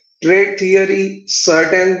 Trait theory,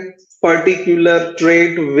 certain particular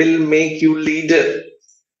trait will make you leader,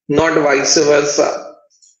 not vice versa.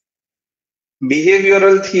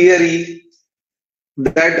 Behavioral theory,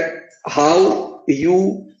 that how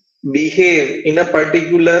you behave in a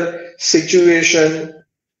particular situation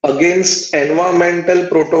against environmental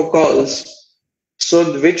protocols,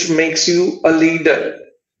 so which makes you a leader.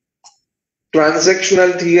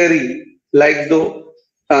 Transactional theory, like though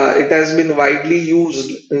it has been widely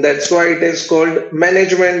used, and that's why it is called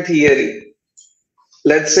management theory.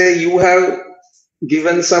 Let's say you have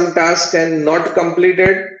given some task and not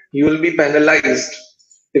completed, you will be penalized.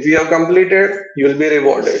 If you have completed, you will be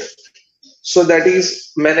rewarded. So that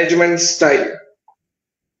is management style.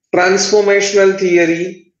 Transformational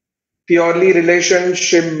theory, purely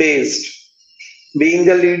relationship based. Being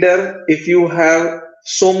a leader, if you have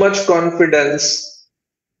so much confidence,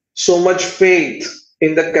 so much faith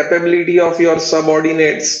in the capability of your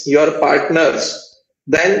subordinates, your partners,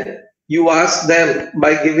 then you ask them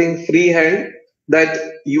by giving free hand that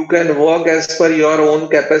you can work as per your own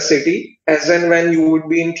capacity. As and when you would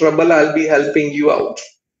be in trouble, I'll be helping you out.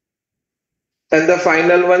 And the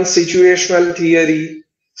final one, situational theory,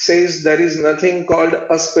 says there is nothing called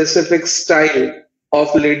a specific style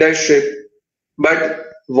of leadership, but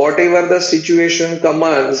whatever the situation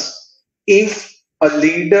commands, if a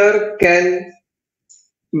leader can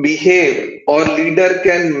behave or leader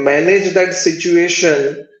can manage that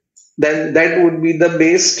situation, then that would be the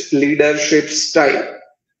best leadership style.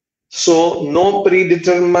 So, no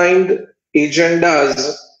predetermined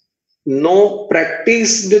agendas, no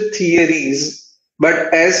practiced theories,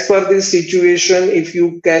 but as per the situation, if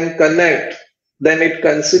you can connect, then it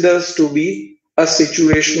considers to be a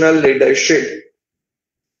situational leadership.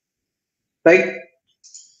 Right?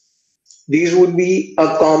 These would be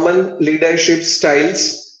a common leadership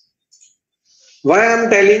styles. Why I'm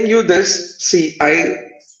telling you this? See, I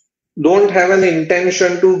don't have an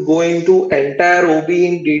intention to go into entire OB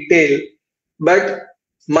in detail, but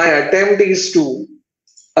my attempt is to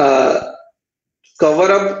uh,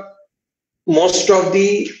 cover up most of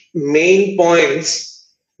the main points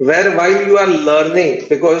where while you are learning,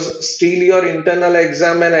 because still your internal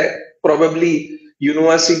exam and probably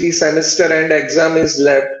university semester and exam is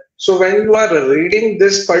left. So when you are reading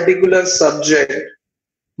this particular subject,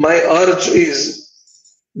 my urge is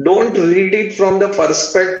don't read it from the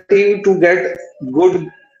perspective to get good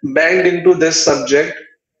banged into this subject,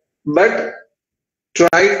 but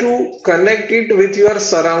try to connect it with your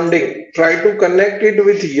surrounding, try to connect it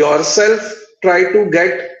with yourself, try to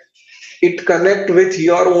get it connect with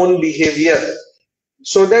your own behavior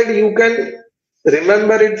so that you can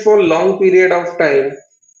remember it for long period of time.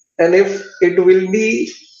 And if it will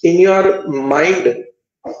be in your mind,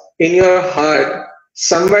 in your heart,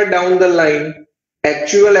 somewhere down the line,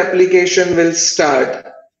 actual application will start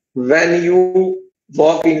when you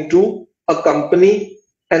walk into a company,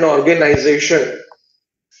 an organization.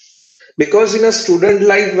 Because in a student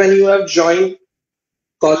life, when you have joined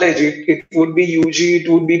college, it would be UG, it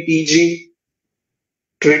would be PG,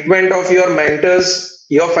 treatment of your mentors,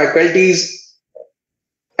 your faculties,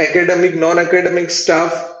 academic, non-academic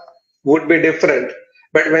staff would be different.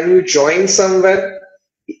 But when you join somewhere,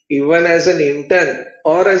 even as an intern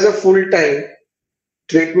or as a full-time,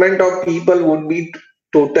 treatment of people would be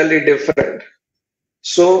totally different.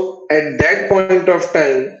 So at that point of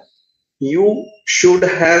time, you should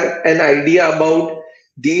have an idea about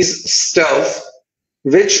these stuff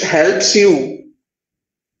which helps you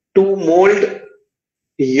to mold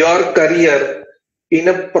your career in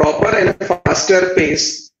a proper and faster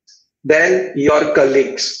pace than your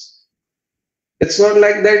colleagues. It's not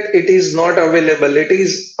like that it is not available. It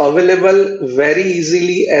is available very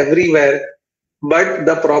easily everywhere. But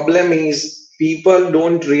the problem is people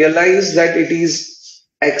don't realize that it is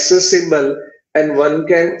accessible and one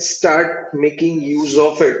can start making use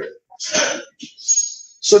of it.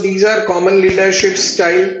 So these are common leadership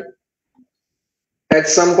style. At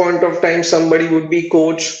some point of time, somebody would be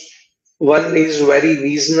coach. One is very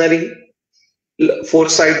visionary.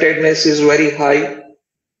 Foresightedness is very high.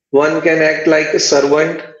 One can act like a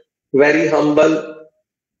servant, very humble.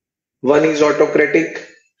 One is autocratic,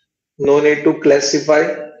 no need to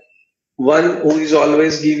classify. One who is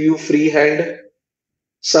always give you free hand.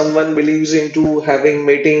 Someone believes into having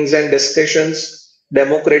meetings and discussions,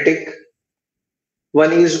 democratic.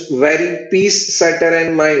 One is very peace setter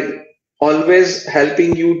and mind, always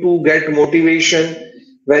helping you to get motivation,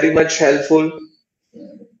 very much helpful.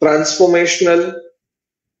 Transformational,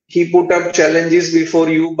 he put up challenges before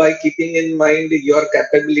you by keeping in mind your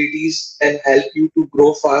capabilities and help you to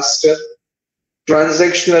grow faster.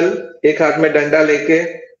 Transactional, एक हाथ में डंडा लेके,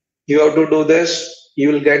 you have to do this, you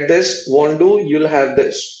will get this, won't do, you'll have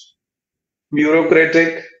this.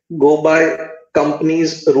 Bureaucratic, go by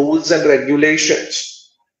companies' rules and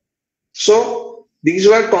regulations. So these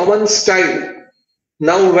were common style.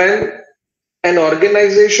 Now when an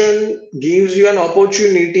organization gives you an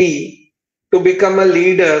opportunity to become a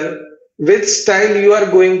leader, which style you are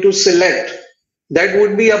going to select, that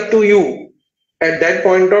would be up to you. At that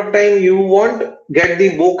point of time, you won't get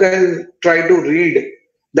the book and try to read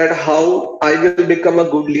that how I will become a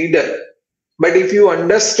good leader. But if you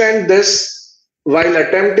understand this while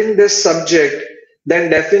attempting this subject, then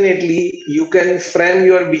definitely you can frame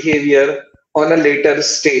your behavior on a later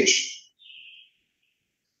stage.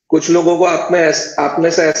 कुछ लोगों को आप में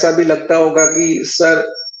से ऐसा भी लगता होगा कि sir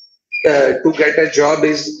to get a job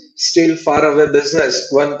is still far away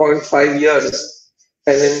business, 1.5 years.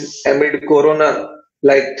 And in amid Corona,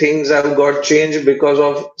 like things have got changed because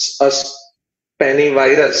of us penny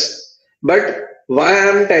virus. But why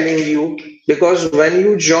I'm telling you, because when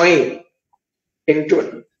you join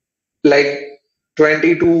into like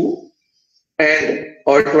 22 and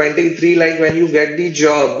or 23, like when you get the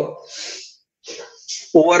job,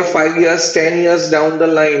 over 5 years, 10 years down the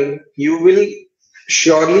line, you will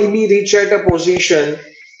surely be reach at a position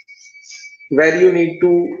where you need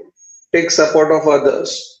to take support of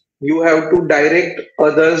others. You have to direct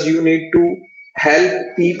others. You need to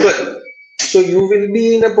help people. So you will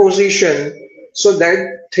be in a position. So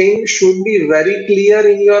that thing should be very clear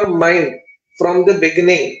in your mind from the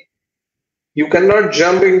beginning. You cannot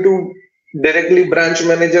jump into directly branch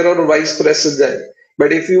manager or vice president.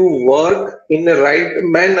 But if you work in the right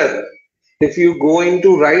manner, if you go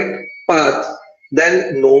into right path,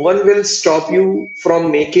 then no one will stop you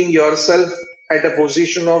from making yourself at a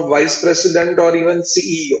position of vice president or even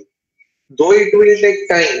CEO. Though it will take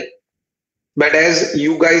time, but as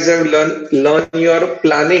you guys have learn your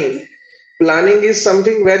planning is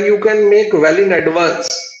something where you can make well in advance.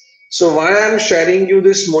 So why I'm sharing you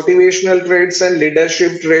this motivational traits and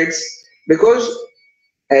leadership traits, because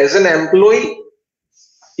as an employee,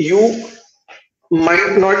 you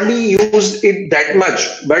might not be used it that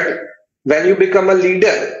much, but when you become a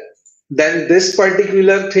leader, then this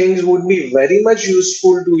particular things would be very much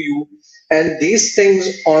useful to you. And these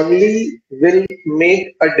things only will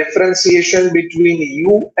make a differentiation between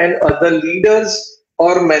you and other leaders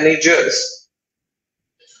or managers.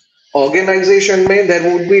 Organization may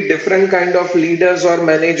there would be different kind of leaders or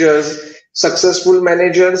managers, successful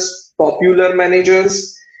managers, popular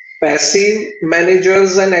managers, passive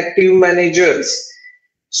managers and active managers.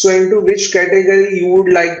 So into which category you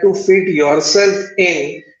would like to fit yourself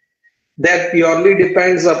in, that purely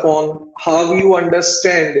depends upon how you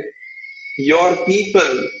understand your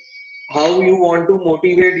people, how you want to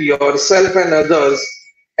motivate yourself and others,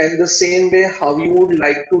 and the same way how you would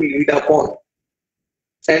like to lead upon.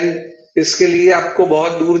 And इसके लिए आपको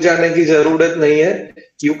बहुत दूर जाने की जरूरत नहीं है.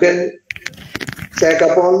 You can check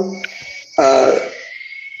upon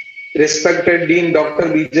respected Dean Dr.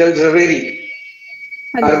 Bijal Jhaveri.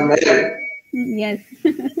 Hello. Yes.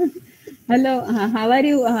 Hello. How are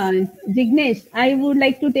you, Jignesh? I would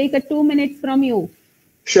like to take 2 minutes from you.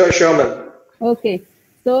 Sure, ma'am. Okay.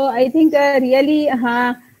 So I think really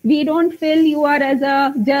we don't feel you are as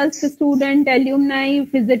a just student, alumni,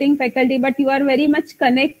 visiting faculty, but you are very much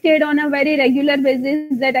connected on a very regular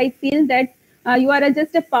basis, that I feel that you are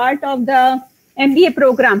just a part of the MBA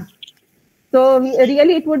program. So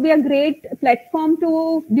really it would be a great platform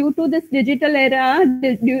due to this digital era,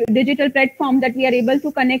 digital platform, that we are able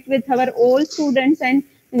to connect with our old students, and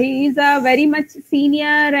he is a very much senior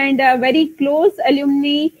and a very close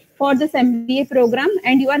alumni for this MBA program,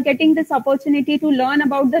 and you are getting this opportunity to learn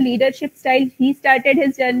about the leadership style. He started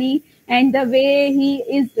his journey, and the way he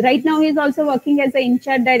is right now, he is also working as an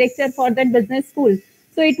in-charge director for that business school.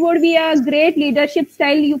 So it would be a great leadership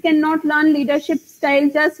style. You cannot learn leadership style,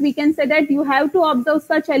 just we can say that you have to observe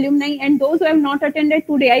such alumni, and those who have not attended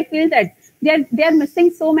today, I feel that they are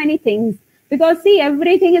missing so many things. Because see,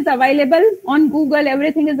 everything is available on Google,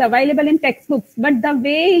 everything is available in textbooks, but the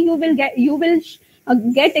way you will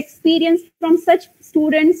get experience from such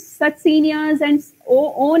students, such seniors, and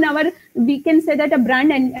own our, we can say that a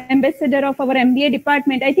brand and ambassador of our MBA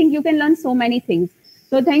department, I think you can learn so many things.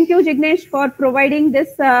 So thank you, Jignesh, for providing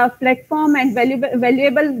this platform and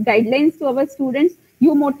valuable guidelines to our students.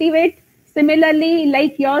 You motivate similarly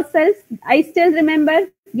like yourself. I still remember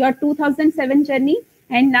your 2007 journey,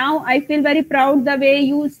 and now I feel very proud the way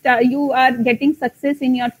you are getting success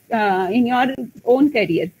in your own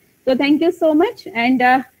career. So thank you so much, and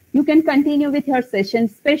you can continue with your session.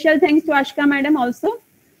 Special thanks to Ashka Madam also,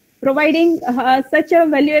 providing such a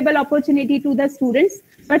valuable opportunity to the students.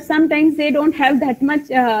 But sometimes they don't have that much,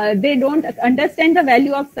 they don't understand the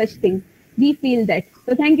value of such things. We feel that.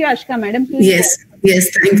 So thank you, Ashka Madam. Yes.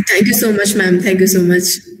 Thank you so much, ma'am. Thank you so much.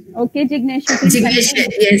 Okay, Jignesh.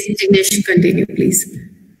 Jignesh, continue, please.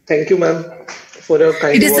 Thank you, ma'am, for your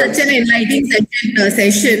kind It is words. such an enlightening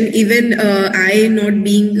session. Even I, not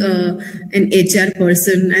being an HR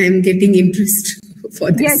person, I am getting interest for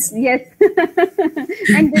this. Yes.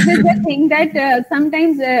 And this is the thing that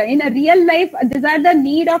sometimes in a real life, these are the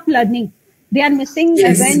need of learning. They are missing.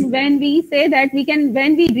 Yes. When we say that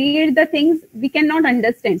when we read the things, we cannot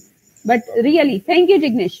understand. But really, thank you,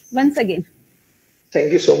 Jignesh, once again.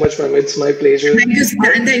 Thank you so much, ma'am. It's my pleasure. Thank you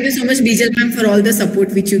so much, Bijal ma'am, for all the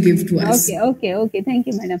support which you give to us. Okay. Thank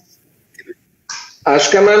you, madam.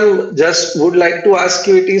 Ashka ma'am, just would like to ask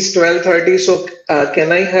you, it is 12:30, so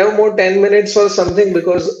can I have more 10 minutes or something,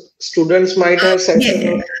 because students might have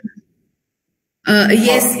session.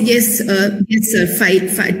 Yes, sir.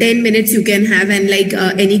 10 minutes you can have, and like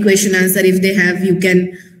any question answer if they have, you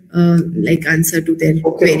can like answer to their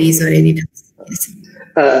queries or any doubts. Yes.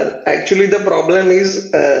 Actually, the problem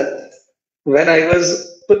is when I was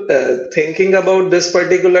thinking about this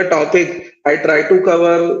particular topic, I try to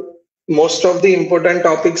cover most of the important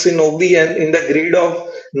topics in OB, and in the greed of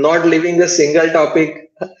not leaving a single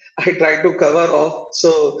topic, I try to cover off.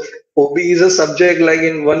 So OB is a subject like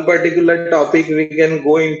in one particular topic we can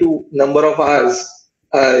go into number of hours.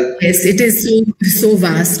 Yes, it is so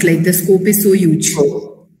vast. Like the scope is so huge.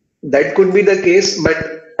 So that could be the case, but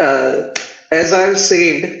as I've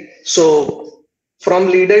said, so from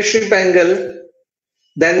leadership angle,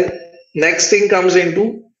 then next thing comes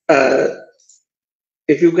into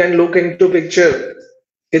if you can look into picture,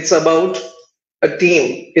 it's about a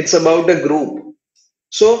team, it's about a group.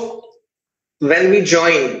 So when we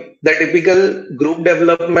join the typical group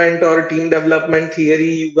development or team development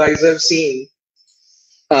theory, you guys have seen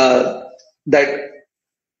that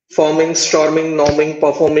forming, storming, norming,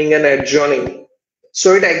 performing, and adjourning.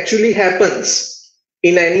 So it actually happens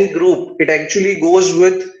in any group. It actually goes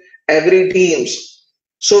with every teams.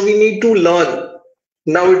 So we need to learn.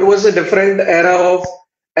 Now it was a different era of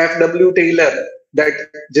F.W. Taylor, that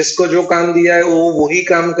जिसको जो काम दिया है वो वही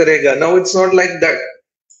काम करेगा. Now it's not like that.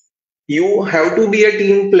 You have to be a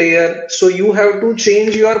team player, so you have to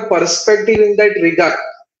change your perspective in that regard.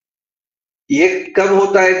 ये कब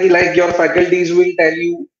होता है कि like your faculties will tell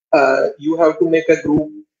you you have to make a group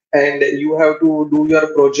and you have to do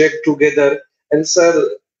your project together, and sir,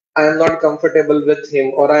 I am not comfortable with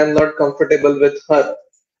him or I am not comfortable with her.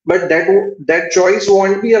 But that choice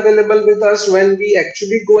won't be available with us when we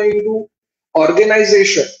actually go into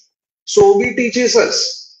organization. So OB teaches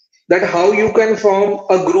us that how you can form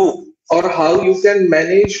a group or how you can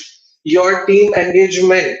manage your team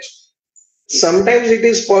engagement. Sometimes it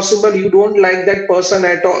is possible you don't like that person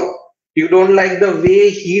at all. You don't like the way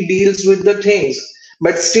he deals with the things,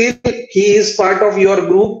 but still he is part of your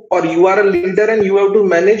group, or you are a leader and you have to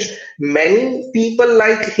manage many people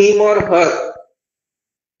like him or her.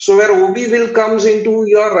 So where OB will comes into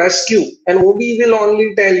your rescue, and OB will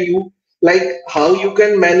only tell you like how you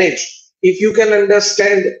can manage. If you can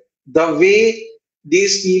understand the way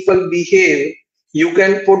these people behave, you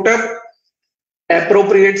can put up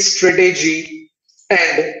appropriate strategy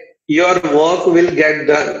and your work will get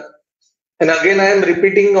done. And again, I am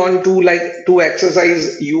repeating on two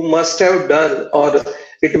exercise you must have done, or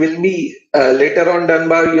it will be later on done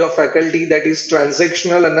by your faculty, that is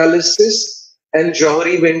transactional analysis and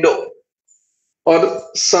Johari window. Or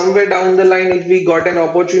somewhere down the line, if we got an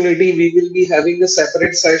opportunity, we will be having a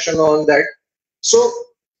separate session on that. So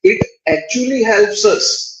it actually helps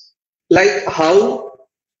us like how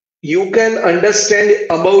you can understand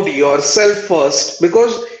about yourself first,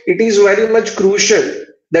 because it is very much crucial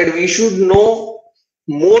that we should know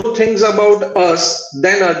more things about us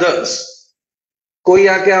than others. कोई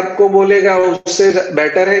आके आपको बोलेगा, उससे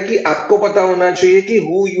better है कि आपको पता होना चाहिए कि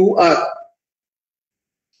who you are.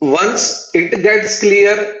 Once it gets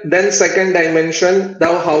clear, then second dimension,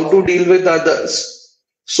 now how to deal with others.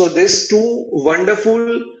 So these two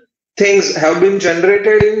wonderful things have been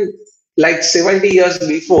generated in like 70 years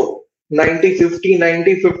before, 1950,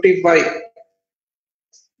 1955.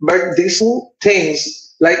 But these two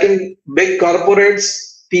things, like in big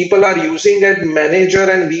corporates, people are using at manager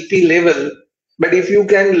and VP level. But if you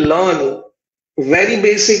can learn very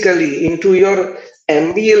basically into your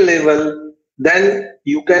MBA level, then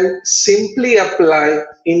you can simply apply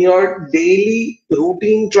in your daily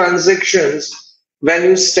routine transactions when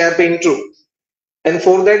you step into. And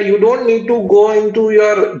for that, you don't need to go into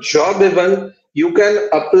your job even. You can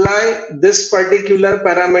apply this particular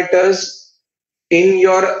parameters in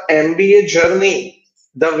your MBA journey,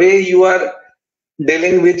 the way you are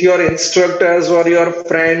dealing with your instructors or your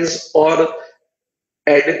friends or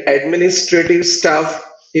administrative staff.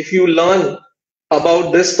 If you learn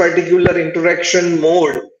about this particular interaction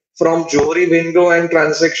mode from Johari window and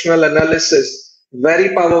transactional analysis,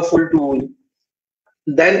 very powerful tool,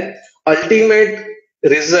 then ultimate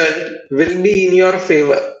result will be in your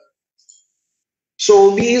favor.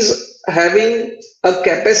 So OB is having a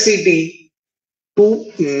capacity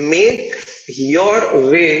to make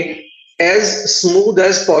your way as smooth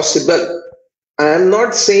as possible. I am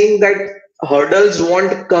not saying that hurdles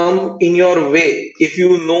won't come in your way if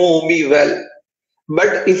you know OB well.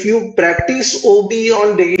 But if you practice OB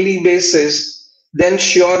on daily basis, then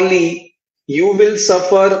surely you will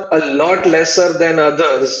suffer a lot lesser than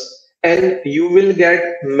others and you will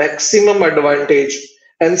get maximum advantage.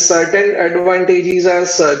 And certain advantages are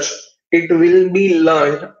such, it will be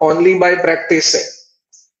learned only by practicing.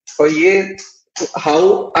 So ye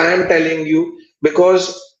how I am telling you,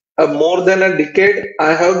 because more than a decade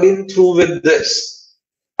I have been through with this.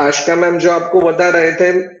 Ashka ma'am जो आपको बता रहे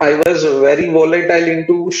थे, I was very volatile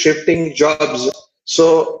into shifting jobs. So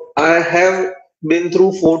I have been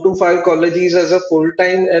through 4 to 5 colleges as a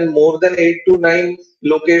full-time and more than 8 to 9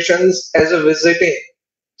 locations as a visiting.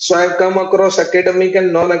 So I've come across academic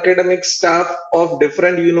and non-academic staff of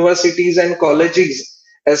different universities and colleges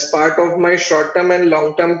as part of my short-term and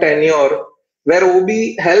long-term tenure, where OB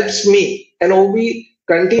helps me and OB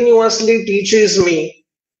continuously teaches me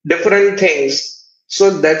different things. So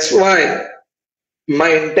that's why my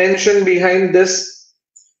intention behind this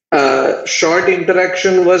short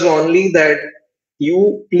interaction was only that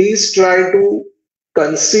you please try to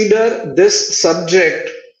consider this subject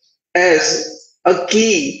as a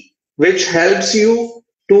key which helps you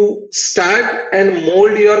to start and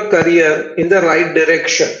mold your career in the right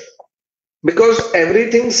direction, because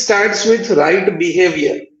everything starts with right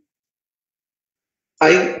behavior.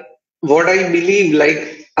 What I believe,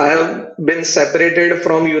 like I have been separated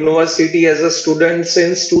from university as a student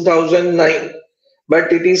since 2009,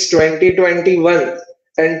 but it is 2021.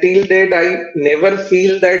 Until date, I never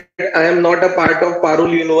feel that I am not a part of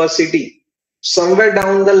Parul University. Somewhere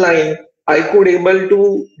down the line, I could able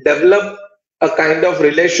to develop a kind of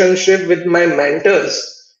relationship with my mentors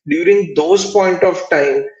during those point of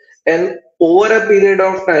time, and over a period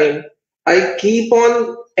of time, I keep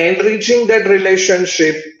on enriching that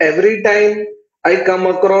relationship every time I come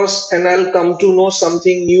across, and I'll come to know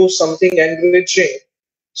something new, something enriching.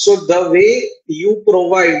 So the way you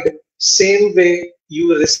provide, same way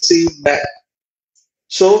you receive back.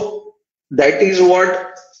 So that is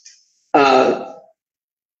what,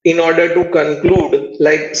 in order to conclude,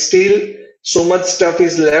 like still so much stuff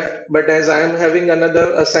is left, but as I am having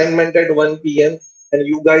another assignment at 1 p.m. and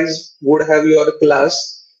you guys would have your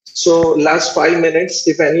class. So last 5 minutes,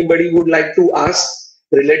 if anybody would like to ask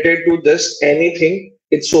related to this, anything,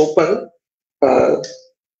 it's open.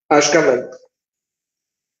 Ashka ma'am.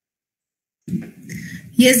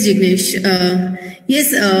 Yes, Jignesh.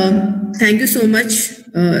 Thank you so much,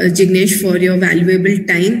 Jignesh, for your valuable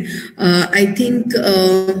time. I think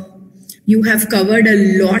you have covered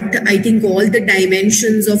a lot. I think all the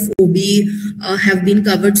dimensions of OB have been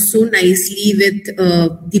covered so nicely with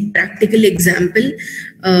the practical example.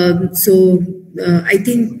 I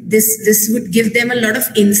think this would give them a lot of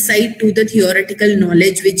insight to the theoretical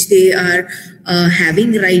knowledge which they are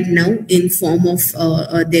having right now in form of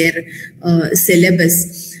their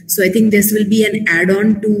syllabus. So I think this will be an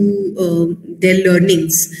add-on to their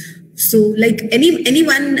learnings. So like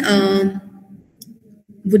anyone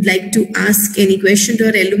would like to ask any question to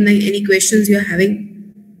our alumni, any questions you are having?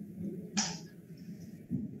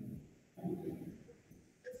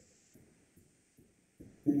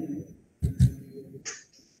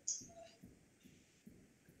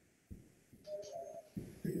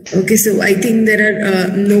 Okay, so I think there are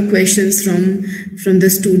no questions from the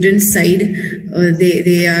student side.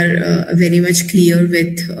 They are very much clear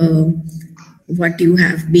with what you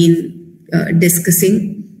have been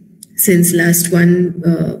discussing since last 1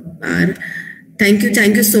 hour. Thank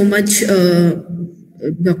you so much,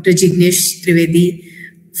 Dr. Jignesh Trivedi,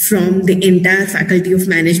 from the entire Faculty of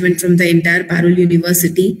Management, from the entire Parul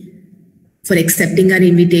University, for accepting our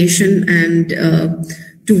invitation and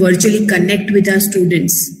to virtually connect with our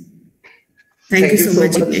students. Thank you so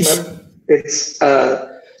much, Jignesh. It's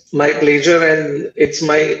my pleasure, and it's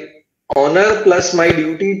my honor plus my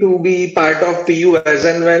duty to be part of PU as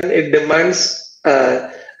and when it demands,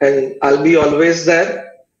 and I'll be always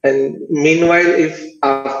there. And meanwhile, if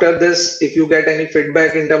after this, if you get any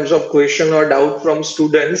feedback in terms of question or doubt from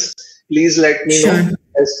students, please let me know.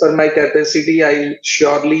 As per my capacity, I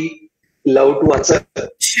surely love to answer.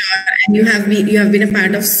 Sure, and you have been a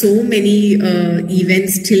part of so many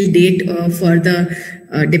events till date for the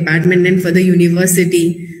department and for the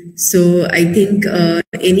university. So I think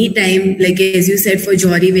anytime, like as you said, for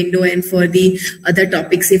Jory window and for the other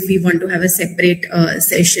topics, if we want to have a separate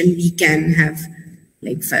session, we can have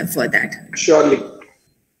like for that. Surely.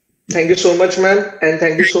 Thank you so much, ma'am, and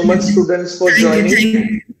thank you so much, students, for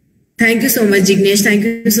joining. Thank you so much, Jignesh. Thank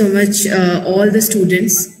you so much, all the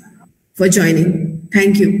students, for joining.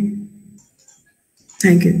 Thank you.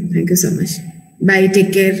 Thank you. Thank you so much. Bye.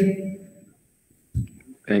 Take care.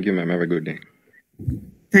 Thank you, ma'am. Have a good day.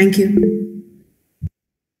 Thank you.